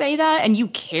enemy say that and you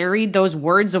carried those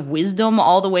words of wisdom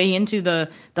all the way into the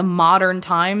modern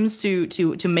times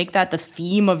to make that the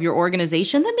theme of your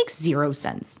organization? That makes zero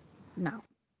sense. No.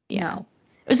 Yeah. No.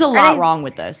 There's a lot wrong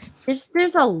with this.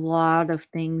 There's a lot of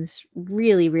things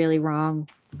really, really wrong.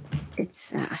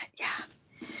 It's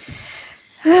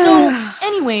So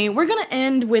anyway, we're going to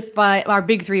end with our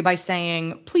big three by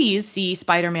saying, please see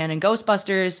Spider-Man and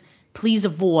Ghostbusters. Please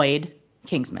avoid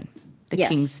Kingsman.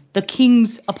 The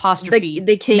King's apostrophe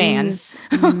the King's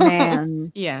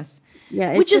man. Yes.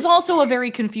 Yeah, which is also a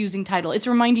very confusing title. It's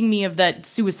reminding me of that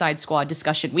Suicide Squad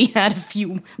discussion we had a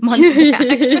few months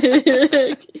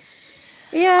back.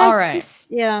 Yeah. All right.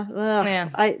 All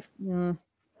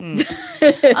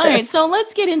right, so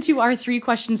let's get into our 3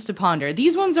 questions to ponder.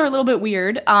 These ones are a little bit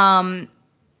weird,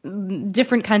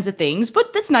 different kinds of things,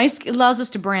 but that's nice. It allows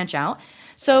us to branch out.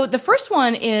 So the first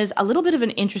one is a little bit of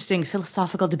an interesting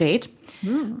philosophical debate.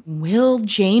 Will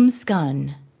James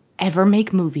Gunn ever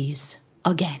make movies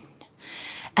again?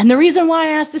 And the reason why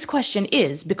I asked this question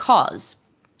is because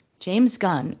James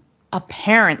Gunn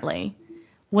apparently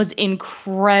was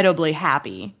incredibly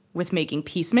happy with making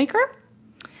Peacemaker.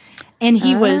 And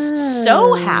he was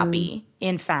so happy,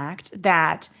 in fact,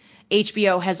 that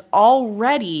HBO has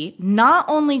already not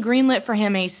only greenlit for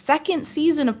him a second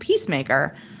season of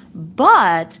Peacemaker,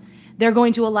 but they're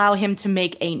going to allow him to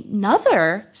make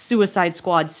another Suicide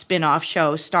Squad spin-off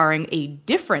show starring a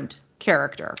different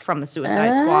character from the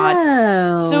Suicide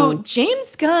Squad. So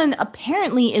James Gunn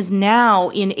apparently is now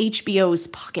in HBO's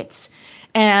pockets.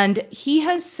 And he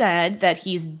has said that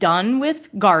he's done with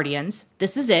Guardians.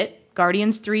 This is it.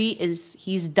 Guardians 3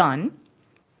 he's done.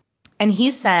 And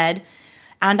he said,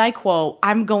 and I quote,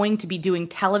 "I'm going to be doing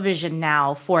television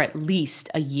now for at least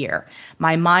a year.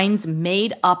 My mind's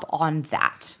made up on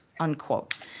that,"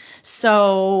 unquote.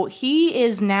 So he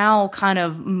is now kind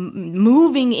of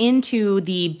moving into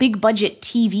the big budget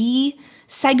TV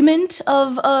segment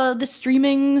of the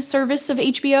streaming service of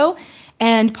HBO.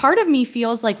 And part of me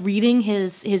feels like reading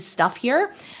his stuff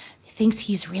here, thinks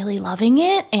he's really loving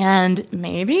it, and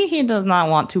maybe he does not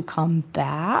want to come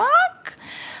back.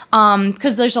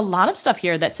 Because there's a lot of stuff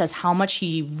here that says how much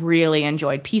he really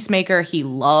enjoyed Peacemaker. He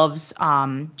loves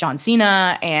John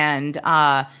Cena, and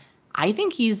I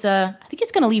think he's going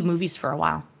to leave movies for a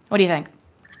while. What do you think?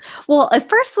 Well, at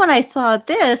first when I saw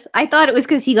this, I thought it was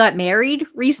because he got married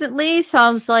recently. So I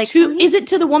was like, is it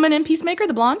to the woman in Peacemaker,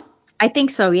 the blonde? I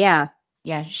think so, yeah.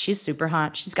 Yeah, she's super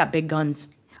hot. She's got big guns.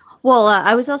 Well,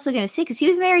 I was also going to say, because he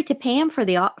was married to Pam from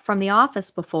The Office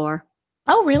before.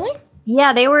 Oh, really?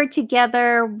 Yeah, they were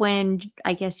together when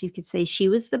I guess you could say she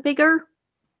was the bigger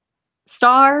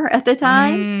star at the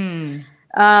time.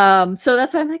 So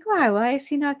that's why I'm like, why is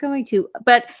he not going to?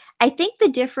 But I think the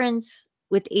difference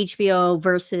with HBO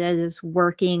versus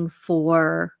working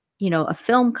for, a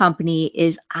film company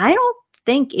is I don't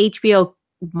think HBO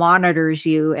monitors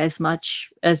you as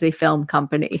much as a film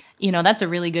company. That's a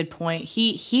really good point.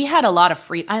 He had a lot of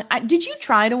free. Did you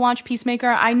try to watch Peacemaker?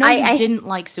 I know you didn't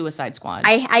like Suicide Squad.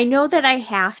 I know that I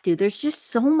have to. There's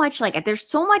just so much there's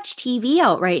so much TV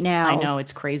out right now. I know,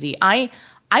 it's crazy. I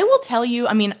will tell you,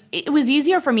 I mean, it was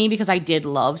easier for me because I did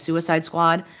love Suicide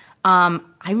Squad.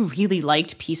 I really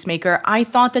liked Peacemaker. I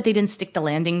thought that they didn't stick the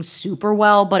landing super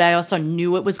well, but I also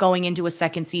knew it was going into a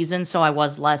second season, so I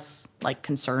was less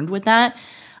concerned with that.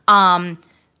 I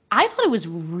thought it was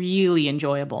really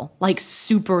enjoyable,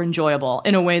 super enjoyable,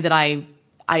 in a way that I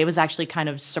was actually kind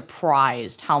of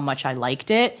surprised how much I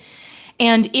liked it.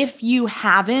 And if you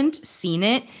haven't seen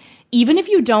it, even if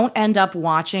you don't end up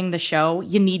watching the show,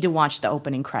 you need to watch the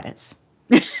opening credits.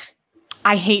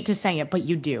 I hate to say it, but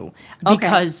you do.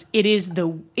 Because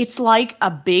it's like a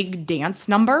big dance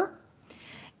number.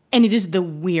 And it is the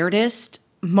weirdest,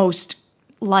 most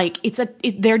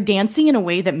they're dancing in a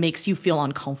way that makes you feel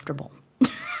uncomfortable.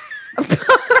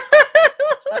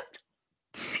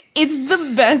 It's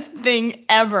the best thing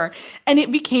ever. And it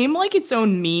became its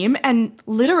own meme. And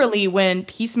literally when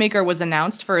Peacemaker was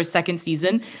announced for a second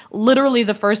season, literally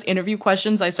the first interview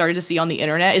questions I started to see on the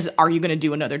internet is, are you going to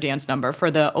do another dance number for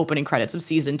the opening credits of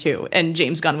season 2? And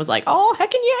James Gunn was like, oh,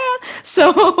 heckin' yeah.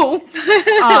 So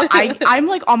I'm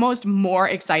almost more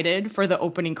excited for the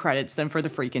opening credits than for the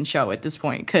freaking show at this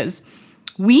point, because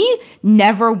we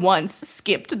never once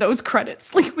skipped those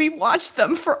credits. We watched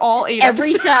them for all 8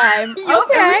 every episodes. Time. Yep,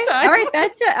 okay. Every time. All right.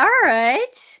 That's it. All right.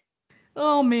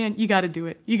 Oh man, you got to do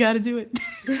it. You got to do it.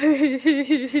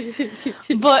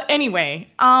 But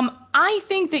anyway, I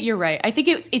think that you're right. I think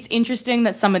it's interesting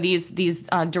that some of these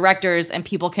directors and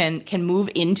people can move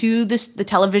into the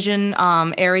television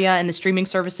area and the streaming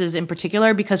services in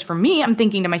particular, because for me, I'm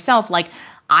thinking to myself,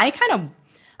 I kind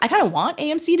of want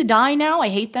AMC to die now. I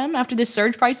hate them after this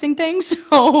surge pricing thing.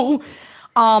 So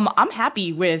I'm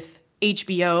happy with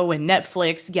HBO and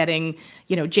Netflix getting,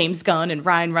 James Gunn and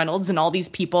Ryan Reynolds and all these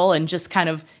people and just kind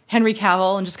of Henry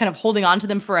Cavill and just kind of holding on to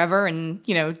them forever and,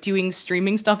 doing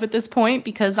streaming stuff at this point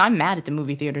because I'm mad at the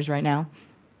movie theaters right now.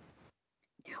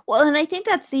 Well, and I think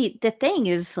that's the thing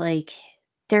is like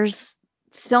there's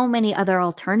so many other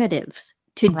alternatives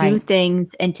to do Right.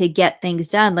 things and to get things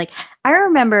done. Like I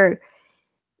remember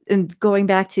going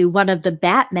back to one of the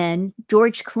Batmen,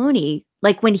 George Clooney,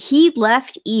 like when he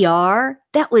left ER,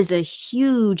 that was a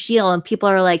huge deal. And people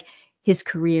are like, his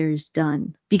career is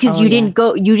done because Oh, yeah.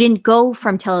 you didn't go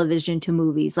from television to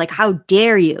movies. Like, how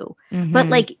dare you? But Mm-hmm.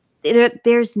 like,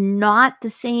 there's not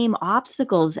the same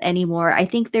obstacles anymore. I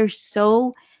think there's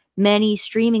so many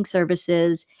streaming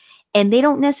services and they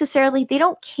don't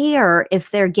care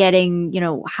if they're getting,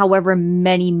 however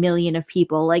many million of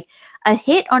people. Like a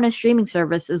hit on a streaming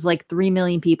service is like 3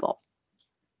 million people.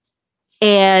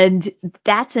 And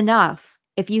that's enough.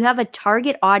 If you have a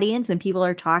target audience and people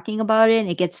are talking about it and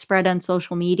it gets spread on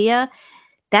social media,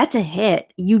 that's a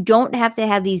hit. You don't have to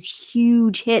have these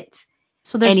huge hits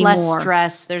So there's less anymore.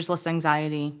 stress, there's less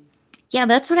anxiety. Yeah,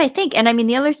 that's what I think. And I mean,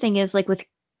 the other thing is like with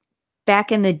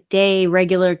back in the day,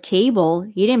 regular cable,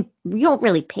 you don't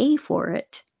really pay for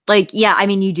it. Like, yeah, I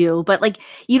mean, you do, but like,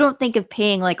 you don't think of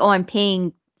paying like, oh, I'm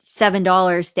paying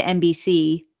 $7 to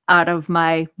NBC out of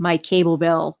my cable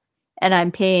bill, and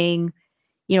I'm paying,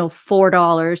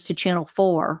 $4 to Channel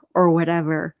 4 or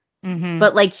whatever. Mm-hmm.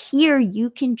 But like here, you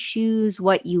can choose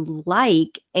what you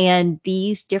like, and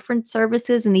these different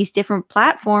services and these different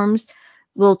platforms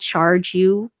will charge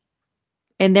you,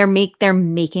 and they're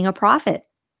making a profit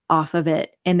off of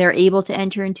it, and they're able to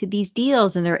enter into these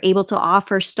deals, and they're able to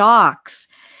offer stocks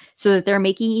so that they're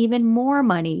making even more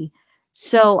money.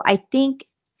 So I think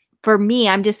for me,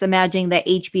 I'm just imagining that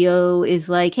HBO is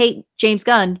like, hey, James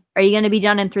Gunn, are you going to be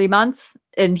done in 3 months?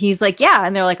 And he's like, yeah.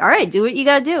 And they're like, all right, do what you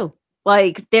got to do.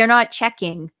 Like they're not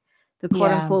checking the quote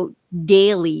Yeah. unquote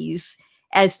dailies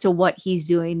as to what he's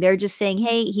doing. They're just saying,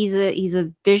 hey, he's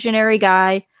a visionary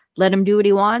guy. Let him do what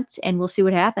he wants, and we'll see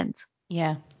what happens.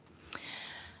 Yeah.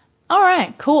 All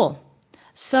right, cool.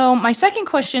 So my second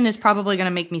question is probably going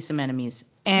to make me some enemies.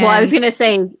 Well, I was And gonna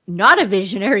say, not a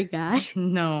visionary guy.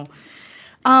 no.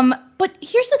 But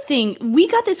here's the thing. We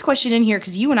got this question in here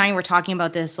because you and I were talking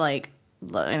about this like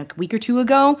a week or two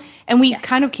ago, and we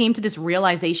kind Yes. of came to this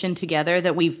realization together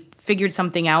that we've figured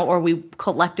something out or we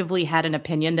collectively had an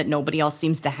opinion that nobody else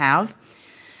seems to have.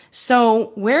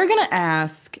 So we're going to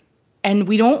ask, and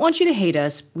we don't want you to hate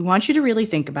us. We want you to really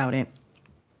think about it.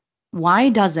 Why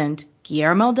doesn't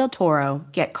Guillermo del Toro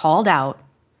get called out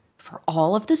for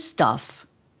all of the stuff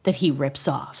that he rips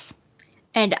off?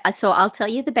 And so I'll tell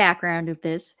you the background of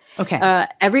this. Okay.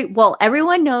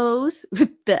 Everyone knows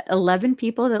the 11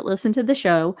 people that listen to the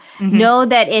show Mm-hmm. know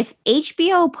that if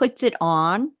HBO puts it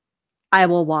on, I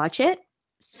will watch it.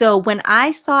 So when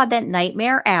I saw that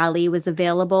Nightmare Alley was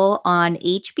available on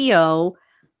HBO,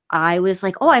 I was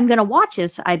like, oh, I'm going to watch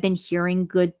this. I've been hearing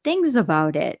good things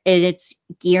about it. And it's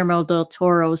Guillermo del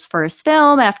Toro's first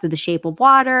film after The Shape of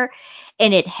Water.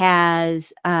 And it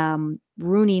has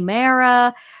Rooney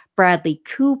Mara, Bradley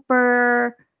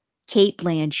Cooper, Kate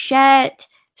Blanchett.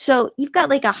 So you've got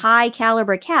like a high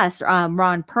caliber cast.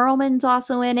 Ron Perlman's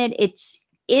also in it.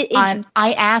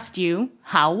 I asked you,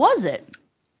 how was it?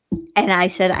 And I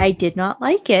said I did not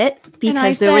like it And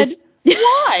I because said,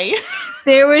 why?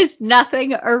 there was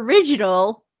nothing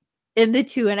original in the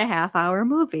 2.5 hour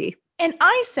movie. And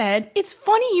I said, it's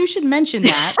funny you should mention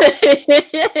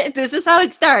that This is how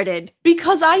it started.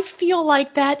 because I feel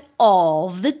like that all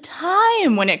the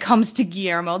time when it comes to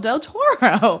Guillermo del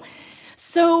Toro.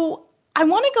 So I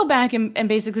want to go back and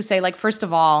basically say, like, first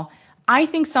of all, I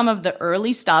think some of the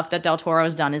early stuff that Del Toro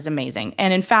has done is amazing.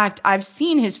 And in fact, I've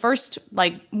seen his first,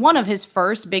 like, one of his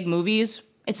first big movies.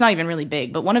 It's not even really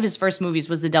big, but one of his first movies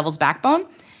was The Devil's Backbone.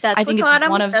 I think it's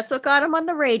one of, That's what got him on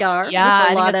the radar yeah, with a I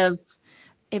think lot of.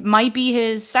 it might be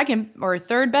his second or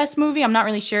third best movie. I'm not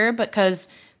really sure, because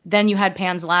then you had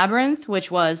Pan's Labyrinth, which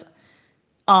was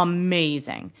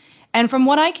amazing. And from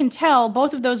what I can tell,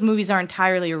 both of those movies are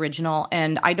entirely original,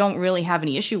 and I don't really have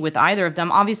any issue with either of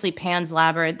them. Obviously, Pan's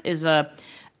Labyrinth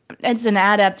it's an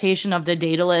adaptation of the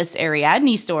Daedalus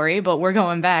Ariadne story, but we're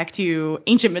going back to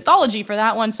ancient mythology for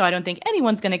that one, so I don't think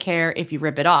anyone's going to care if you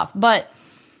rip it off. But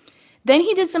then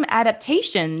he did some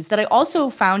adaptations that I also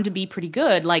found to be pretty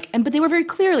good, but they were very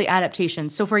clearly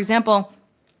adaptations. So for example,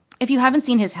 if you haven't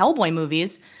seen his Hellboy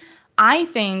movies, I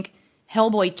think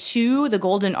Hellboy 2, The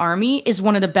Golden Army, is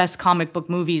one of the best comic book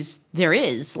movies there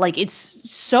is. Like,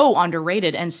 it's so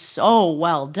underrated and so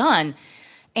well done.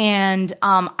 And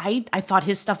I thought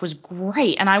his stuff was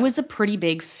great, and I was a pretty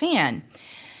big fan.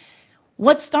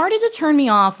 What started to turn me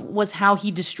off was how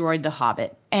he destroyed The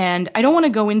Hobbit. And I don't want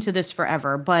to go into this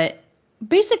forever, but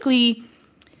basically,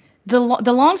 the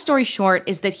long story short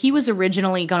is that he was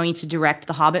originally going to direct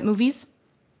the Hobbit movies,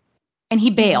 and he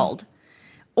bailed.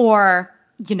 Or,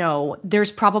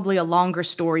 there's probably a longer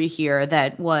story here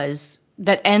that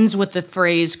ends with the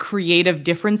phrase creative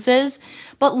differences.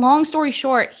 But long story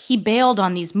short, he bailed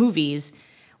on these movies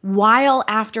while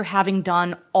after having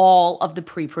done all of the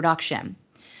pre-production.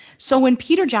 So when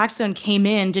Peter Jackson came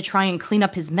in to try and clean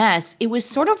up his mess, it was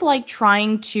sort of like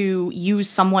trying to use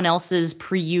someone else's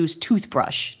pre-used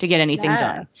toothbrush to get anything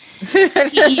done.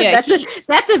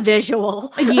 That's a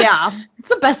visual. Yeah, it's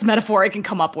the best metaphor I can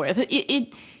come up with.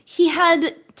 He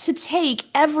had to take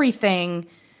everything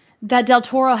that Del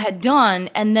Toro had done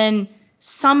and then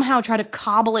somehow try to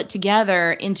cobble it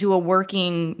together into a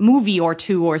working movie or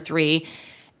two or three.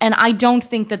 And I don't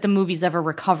think that the movies ever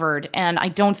recovered. And I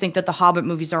don't think that the Hobbit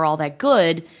movies are all that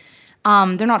good.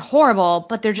 They're not horrible,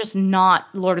 but they're just not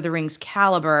Lord of the Rings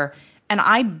caliber. And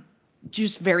I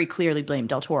just very clearly blame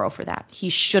Del Toro for that. He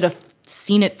should have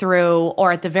seen it through,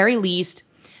 or at the very least,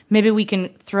 maybe we can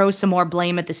throw some more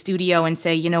blame at the studio and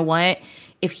say, you know what?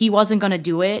 If he wasn't going to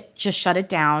do it, just shut it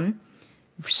down.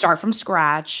 Start from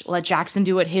scratch, let Jackson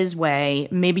do it his way.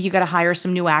 Maybe you got to hire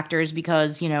some new actors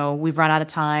because, we've run out of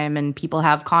time and people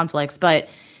have conflicts, but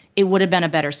it would have been a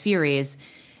better series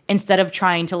instead of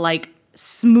trying to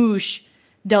smoosh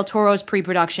Del Toro's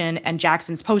pre-production and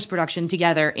Jackson's post-production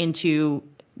together into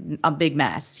a big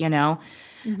mess,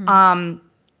 Mm-hmm.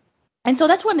 And so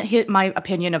that's when my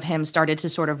opinion of him started to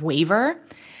sort of waver.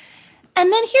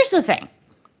 And then here's the thing.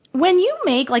 When you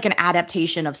make an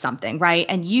adaptation of something, right,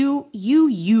 and you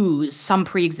use some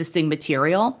pre-existing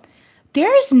material,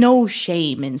 there's no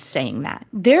shame in saying that.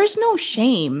 There's no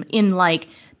shame in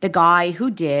the guy who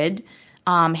did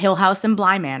Hill House and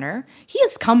Bly Manor. He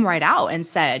has come right out and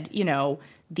said,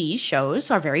 these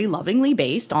shows are very lovingly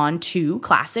based on two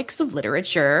classics of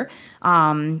literature,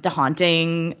 The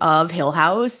Haunting of Hill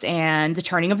House and The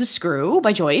Turning of the Screw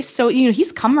by Joyce. So,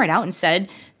 he's come right out and said,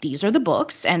 these are the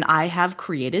books and I have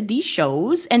created these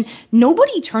shows. And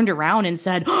nobody turned around and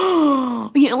said,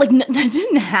 oh, that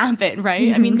didn't happen,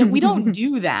 right? I mean, we don't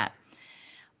do that.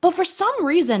 But for some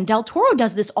reason, Del Toro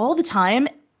does this all the time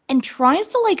and tries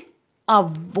to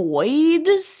avoid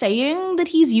saying that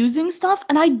he's using stuff.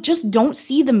 And I just don't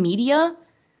see the media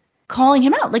calling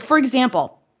him out. For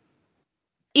example,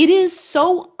 it is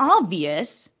so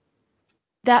obvious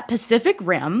that Pacific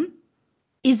Rim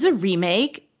is a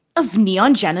remake of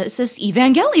Neon Genesis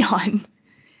Evangelion,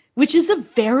 which is a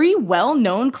very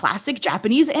well-known classic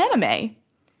Japanese anime.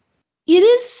 It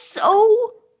is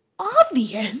so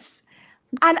obvious.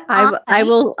 And I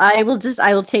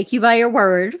will take you by your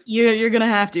word. You're gonna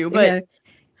have to, but yeah.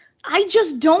 I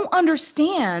just don't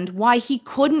understand why he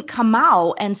couldn't come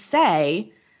out and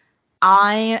say,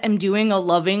 I am doing a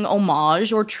loving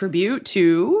homage or tribute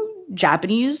to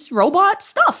Japanese robot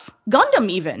stuff, Gundam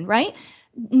even, right?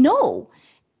 No.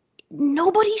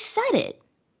 Nobody said it.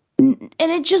 And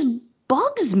it just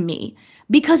bugs me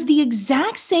because the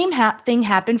exact same thing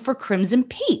happened for Crimson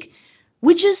Peak,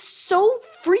 which is so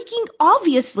freaking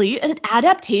obviously an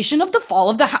adaptation of The Fall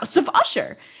of the House of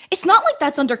Usher. It's not like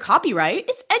that's under copyright.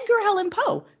 It's Edgar Allan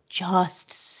Poe.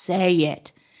 Just say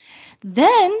it.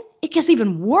 Then it gets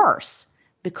even worse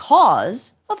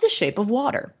because of The Shape of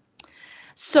Water.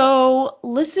 So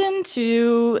listen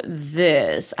to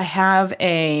this. I have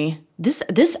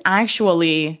this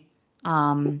actually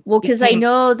because I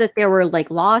know that there were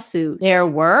lawsuits. There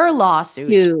were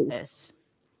lawsuits for this.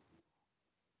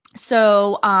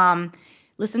 So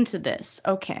listen to this.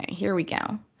 Okay, here we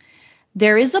go.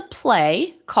 There is a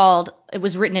play it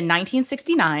was written in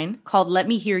 1969 called Let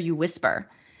Me Hear You Whisper.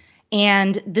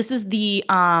 And this is the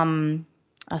a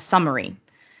summary.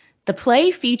 The play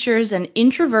features an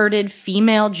introverted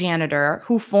female janitor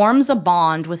who forms a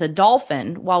bond with a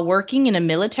dolphin while working in a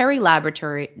military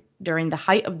laboratory during the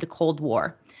height of the Cold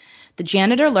War. The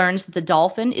janitor learns that the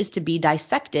dolphin is to be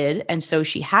dissected, and so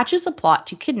she hatches a plot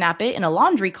to kidnap it in a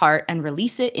laundry cart and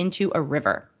release it into a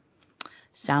river.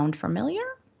 Sound familiar?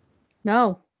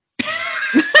 No.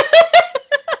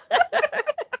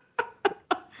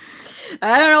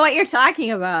 I don't know what you're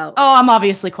talking about. Oh, I'm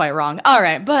obviously quite wrong. All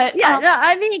right, but yeah, no,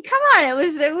 I mean, come on,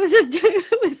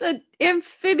 it was an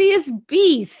amphibious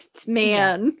beast,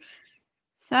 man. Yeah.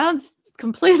 Sounds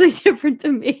completely different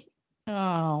to me.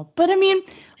 Oh, but I mean,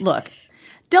 look,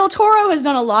 Del Toro has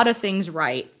done a lot of things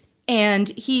right, and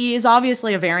he is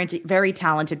obviously a very, very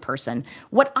talented person.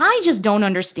 What I just don't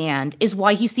understand is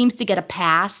why he seems to get a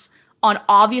pass on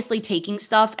obviously taking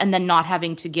stuff and then not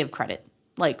having to give credit.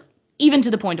 Like, even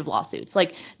to the point of lawsuits.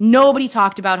 Like, nobody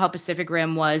talked about how Pacific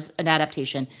Rim was an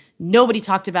adaptation. Nobody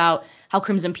talked about how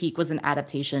Crimson Peak was an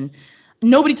adaptation.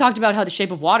 Nobody talked about how The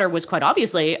Shape of Water was quite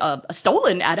obviously a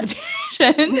stolen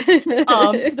adaptation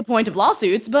to the point of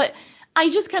lawsuits. But I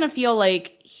just kind of feel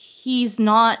like he's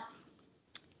not,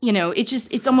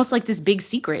 it's almost like this big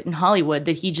secret in Hollywood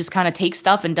that he just kind of takes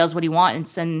stuff and does what he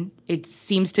wants. And it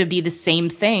seems to be the same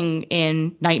thing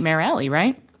in Nightmare Alley,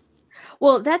 right?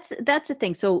 Well, that's the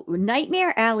thing. So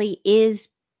Nightmare Alley is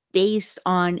based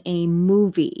on a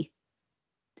movie.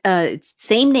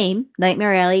 Same name,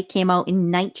 Nightmare Alley, came out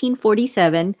in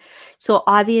 1947. So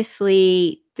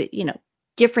obviously,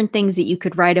 different things that you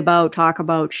could write about, talk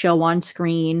about, show on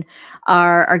screen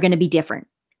are going to be different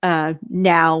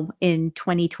now in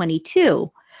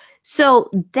 2022. So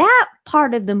that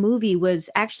part of the movie was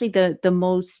actually the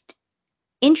most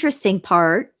interesting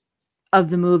part of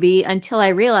the movie until I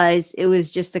realized it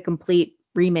was just a complete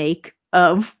remake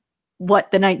of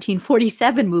what the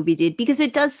 1947 movie did, because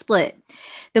it does split.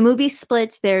 The movie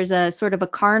splits. There's a sort of a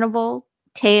carnival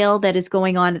tale that is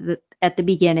going on at the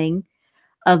beginning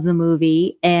of the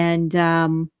movie, and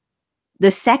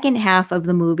the second half of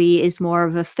the movie is more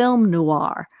of a film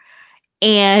noir.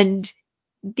 And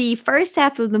the first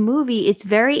half of the movie, it's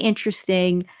very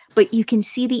interesting, but you can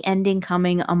see the ending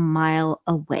coming a mile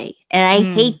away. And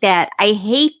I hate that. I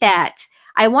hate that.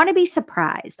 I want to be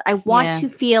surprised. I want to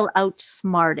feel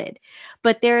outsmarted.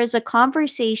 But there is a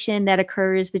conversation that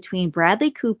occurs between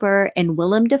Bradley Cooper and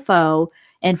Willem Dafoe.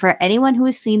 And for anyone who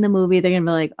has seen the movie, they're going to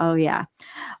be like, oh, yeah.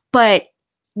 But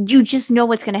you just know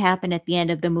what's going to happen at the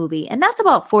end of the movie. And that's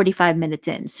about 45 minutes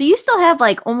in. So you still have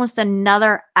like almost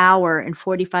another hour and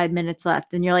 45 minutes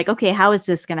left. And you're like, okay, how is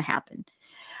this going to happen?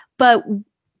 But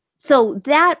so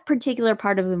that particular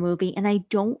part of the movie, and I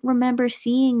don't remember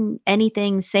seeing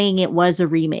anything saying it was a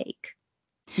remake.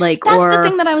 That's the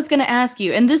thing that I was going to ask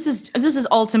you. And this is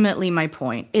ultimately my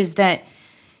point, is that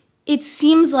it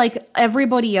seems like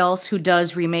everybody else who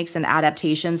does remakes and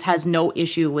adaptations has no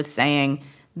issue with saying,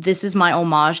 this is my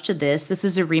homage to this. This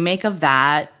is a remake of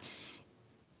that.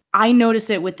 I notice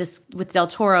it with Del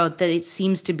Toro that it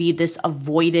seems to be this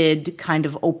avoided kind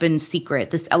of open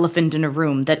secret, this elephant in a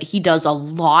room, that he does a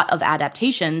lot of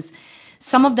adaptations.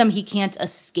 Some of them he can't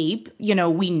escape.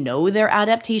 We know they're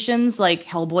adaptations, like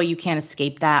Hellboy, you can't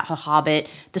escape that. Hobbit,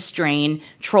 The Strain,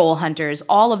 Troll Hunters,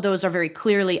 all of those are very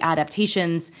clearly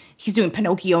adaptations. He's doing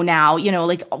Pinocchio now,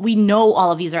 we know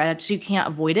all of these are adaptations, you can't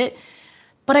avoid it.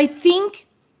 But I think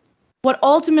what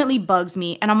ultimately bugs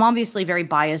me, and I'm obviously very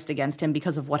biased against him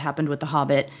because of what happened with The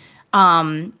Hobbit,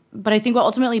 but I think what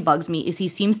ultimately bugs me is he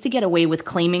seems to get away with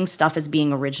claiming stuff as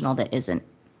being original that isn't.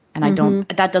 And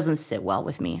that doesn't sit well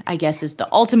with me, I guess, is the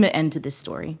ultimate end to this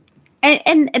story.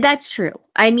 And that's true.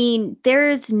 I mean, there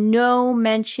is no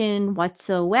mention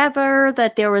whatsoever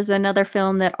that there was another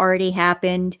film that already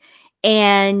happened.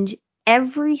 And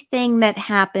everything that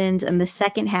happens in the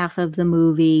second half of the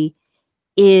movie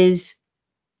is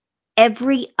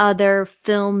every other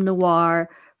film noir,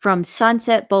 from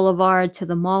Sunset Boulevard to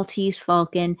The Maltese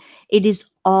Falcon. It is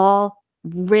all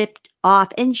ripped off,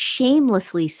 and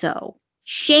shamelessly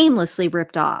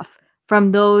ripped off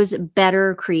from those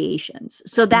better creations.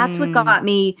 So that's what got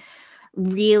me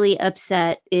really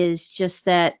upset, is just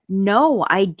that, no,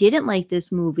 I didn't like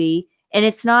this movie. And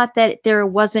it's not that there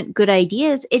wasn't good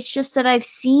ideas. It's just that I've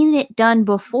seen it done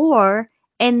before,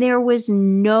 and there was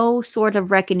no sort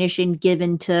of recognition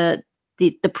given to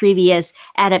the previous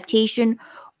adaptation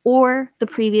or the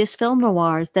previous film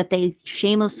noirs that they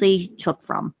shamelessly took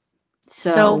from.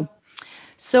 So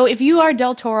if you are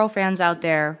Del Toro fans out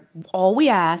there, all we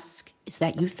ask is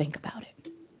that you think about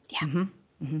it. Yeah.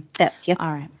 That's, yeah.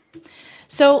 All right.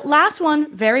 So last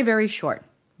one, very, very short.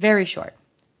 Very short.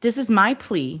 This is my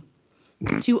plea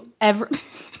to ever...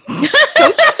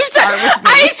 Don't you start with me.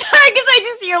 I'm sorry, because I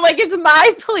just hear like it's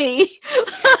my plea.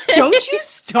 Don't you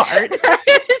start.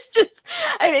 It's just,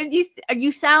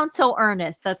 you sound so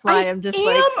earnest. That's why I'm just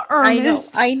like,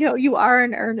 earnest. I know you are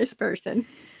an earnest person.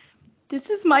 This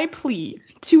is my plea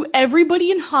to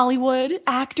everybody in Hollywood,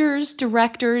 actors,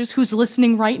 directors who's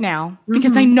listening right now,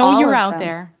 because I know you're out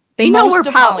there. They know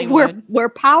we're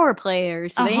power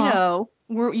players. So they know.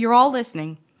 You're all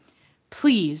listening.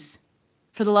 Please,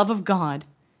 for the love of God,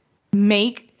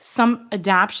 make some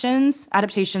adaptations,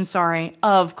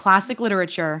 of classic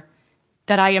literature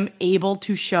that I am able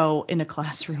to show in a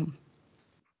classroom.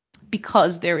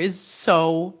 Because there is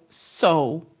so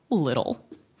little.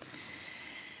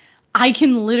 I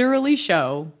can literally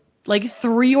show like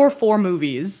 3 or 4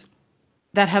 movies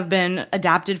that have been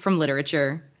adapted from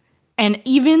literature. And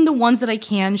even the ones that I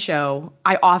can show,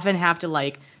 I often have to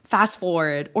like fast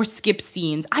forward or skip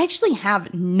scenes. I actually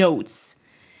have notes.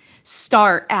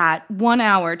 Start at 1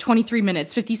 hour, 23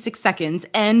 minutes, 56 seconds,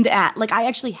 end at, like, I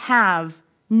actually have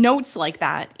notes like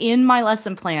that in my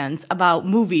lesson plans about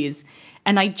movies,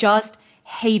 and I just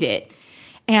hate it.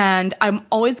 And I'm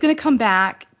always going to come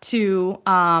back to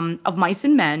Of Mice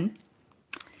and Men,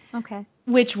 Okay.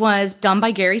 which was done by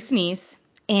Gary Sinise.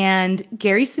 And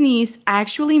Gary Sinise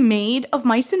actually made Of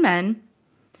Mice and Men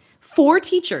for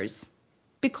teachers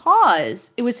because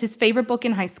it was his favorite book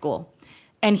in high school.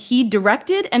 And he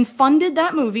directed and funded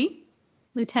that movie.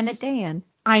 Lieutenant Dan.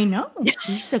 I know.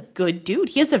 He's a good dude.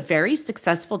 He has a very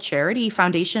successful charity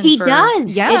foundation. He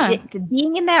does. Yeah.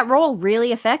 Being in that role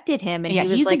really affected him, and Yeah, he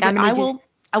was he's like, a good,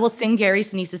 I will sing Gary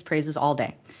Sinise's praises all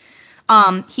day.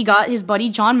 He got his buddy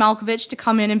John Malkovich to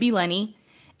come in and be Lenny,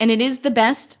 and it is the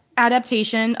best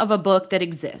adaptation of a book that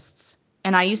exists.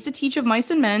 And I used to teach Of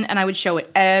Mice and Men, and I would show it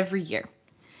every year.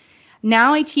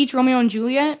 Now I teach Romeo and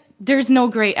Juliet. There's no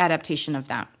great adaptation of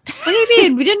that. What do you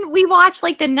mean? Didn't we watch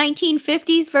like the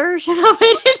 1950s version of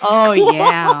it in Oh, school?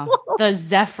 yeah. The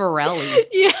Zeffirelli.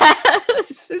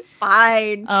 Yes, it's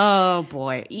fine. Oh,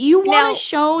 boy. You want Now- to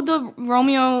show the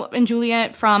Romeo and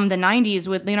Juliet from the 90s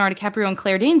with Leonardo DiCaprio and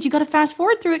Claire Danes, you got to fast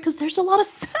forward through it because there's a lot of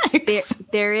sex.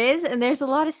 There is, and there's a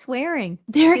lot of swearing.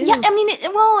 Yeah, too.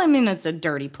 I mean, it's a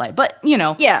dirty play, but, you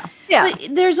know. Yeah. But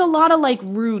there's a lot of, like,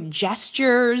 rude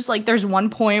gestures. Like, there's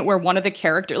one point where one of the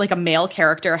character, like, a male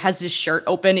character has his shirt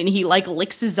open and he, like,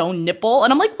 licks his own nipple.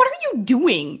 And I'm like, what are you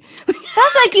doing?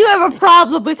 Sounds like you have a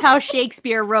problem with how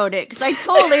Shakespeare wrote it, because I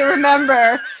totally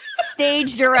remember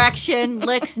stage direction,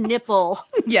 licks nipple.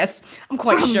 Yes, I'm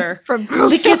quite sure. From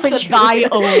Licketh thy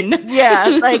own.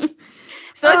 Yeah, like,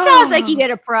 so it sounds like you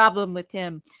get a problem with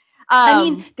him. I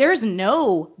mean, there is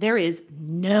no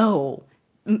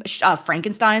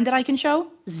Frankenstein that I can show.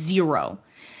 0.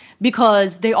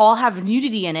 Because they all have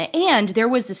nudity in it. And there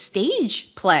was a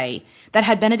stage play that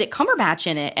had Benedict Cumberbatch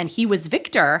in it, and he was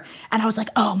Victor. And I was like,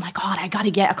 oh my God, I got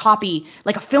to get a copy,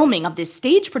 like a filming of this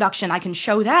stage production. I can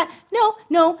show that.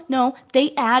 No.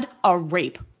 They add a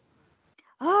rape.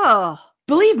 Oh.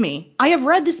 Believe me, I have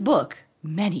read this book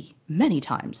many, many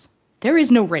times. There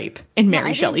is no rape in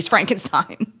Mary Shelley's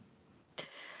Frankenstein.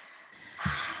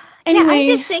 Anyway.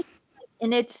 Yeah, I just think,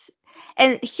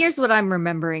 and here's what I'm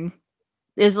remembering,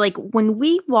 is like when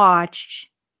we watched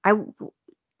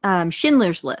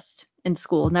Schindler's List in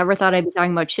school. Never thought I'd be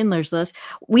talking about Schindler's List.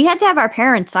 We had to have our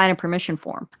parents sign a permission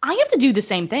form. I have to do the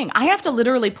same thing. I have to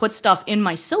literally put stuff in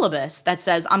my syllabus that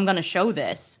says I'm going to show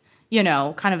this,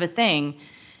 kind of a thing,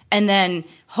 and then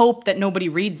hope that nobody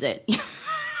reads it.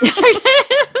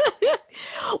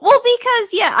 Well, because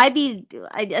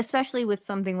especially with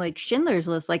something like Schindler's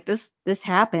List, like this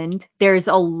happened. There's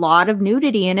a lot of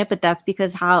nudity in it, but that's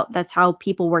because that's how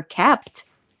people were kept.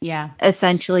 Yeah.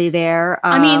 Essentially there.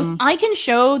 I mean, I can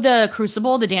show the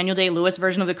Crucible, the Daniel Day-Lewis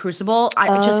version of the Crucible.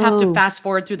 I just have to fast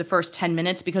forward through the first 10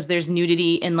 minutes because there's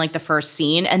nudity in like the first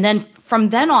scene. And then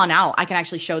from then on out, I can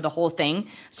actually show the whole thing.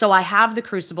 So I have the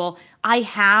Crucible. I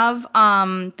have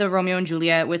the Romeo and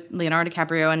Juliet with Leonardo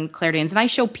DiCaprio and Claire Danes, and I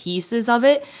show pieces of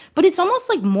it. But it's almost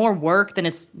like more work than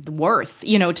it's worth,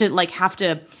 to like have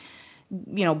to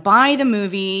buy the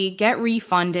movie, get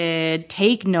refunded,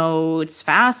 take notes,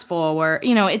 fast forward.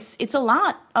 It's a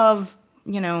lot of,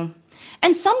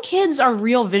 and some kids are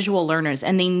real visual learners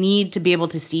and they need to be able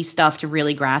to see stuff to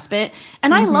really grasp it.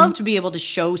 And I love to be able to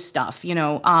show stuff,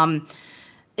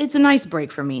 it's a nice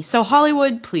break for me. So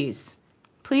Hollywood, please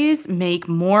make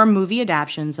more movie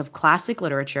adaptations of classic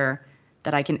literature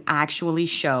that I can actually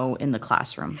show in the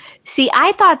classroom. See,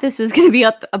 I thought this was going to be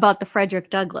about the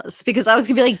Frederick Douglass, because I was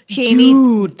going to be like, Jamie.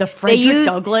 Dude, the Frederick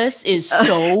Douglass is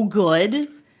so good.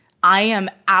 I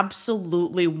am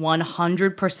absolutely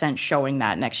 100% showing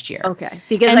that next year. Okay.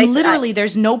 Because literally,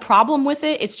 there's no problem with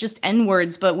it. It's just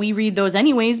N-words, but we read those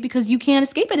anyways because you can't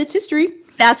escape it. It's history.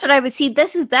 That's what I would see.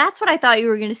 That's what I thought you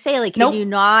were going to say. Like, can you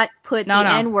not put the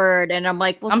N-word? And I'm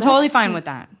like, well, I'm totally fine with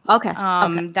that. Okay.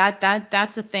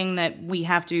 That's a thing that we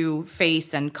have to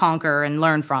face and conquer and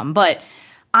learn from. But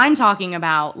I'm talking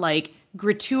about like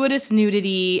gratuitous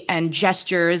nudity and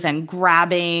gestures and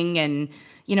grabbing and,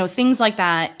 things like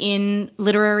that in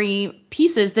literary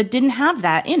pieces that didn't have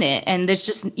that in it. And there's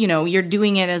just, you're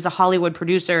doing it as a Hollywood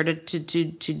producer to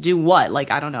do what? Like,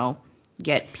 I don't know.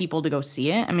 Get people to go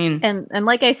see it. I mean, and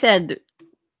like I said,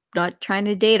 not trying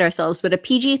to date ourselves, but a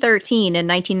PG-13 in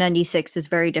 1996 is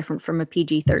very different from a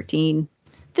PG-13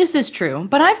 This is true,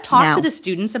 but I've talked to now. the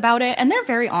students about it, and they're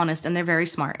very honest and they're very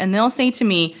smart. And they'll say to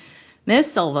me,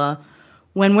 Miss Silva,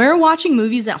 when we're watching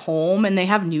movies at home and they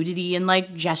have nudity and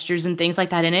like gestures and things like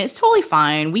that in it, it's totally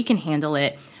fine. We can handle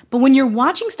it. But when you're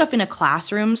watching stuff in a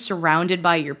classroom surrounded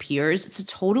by your peers, it's a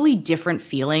totally different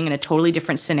feeling and a totally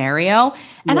different scenario.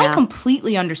 And I Yeah.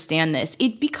 completely understand this.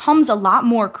 It becomes a lot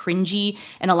more cringy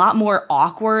and a lot more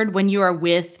awkward when you are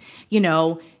with,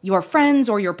 your friends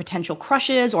or your potential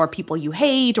crushes or people you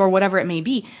hate or whatever it may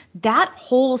be. That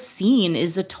whole scene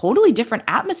is a totally different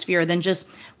atmosphere than just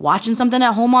watching something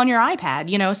at home on your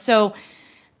iPad. So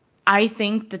I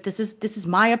think that this is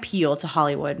my appeal to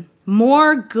Hollywood.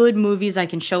 More good movies I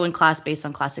can show in class based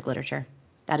on classic literature.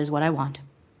 That is what I want.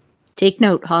 Take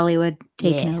note, Hollywood.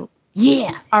 Take Yeah. note.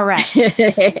 Yeah. All right.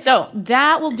 So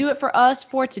that will do it for us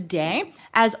for today.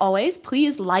 As always,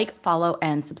 please like, follow,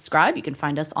 and subscribe. You can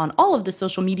find us on all of the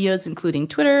social medias, including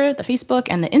Twitter, the Facebook,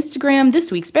 and the Instagram. This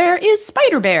week's bear is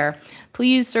Spider Bear.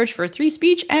 Please search for Three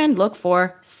Speech and look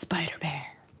for Spider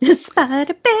Bear.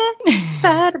 Spider Bear,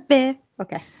 Spider Bear.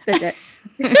 Okay, that's it.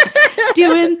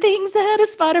 Doing things that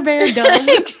a spider bear does.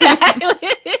 Exactly.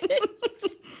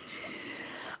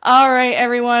 All right,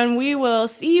 everyone. We will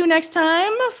see you next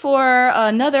time for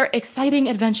another exciting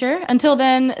adventure. Until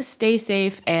then, stay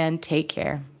safe and take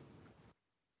care.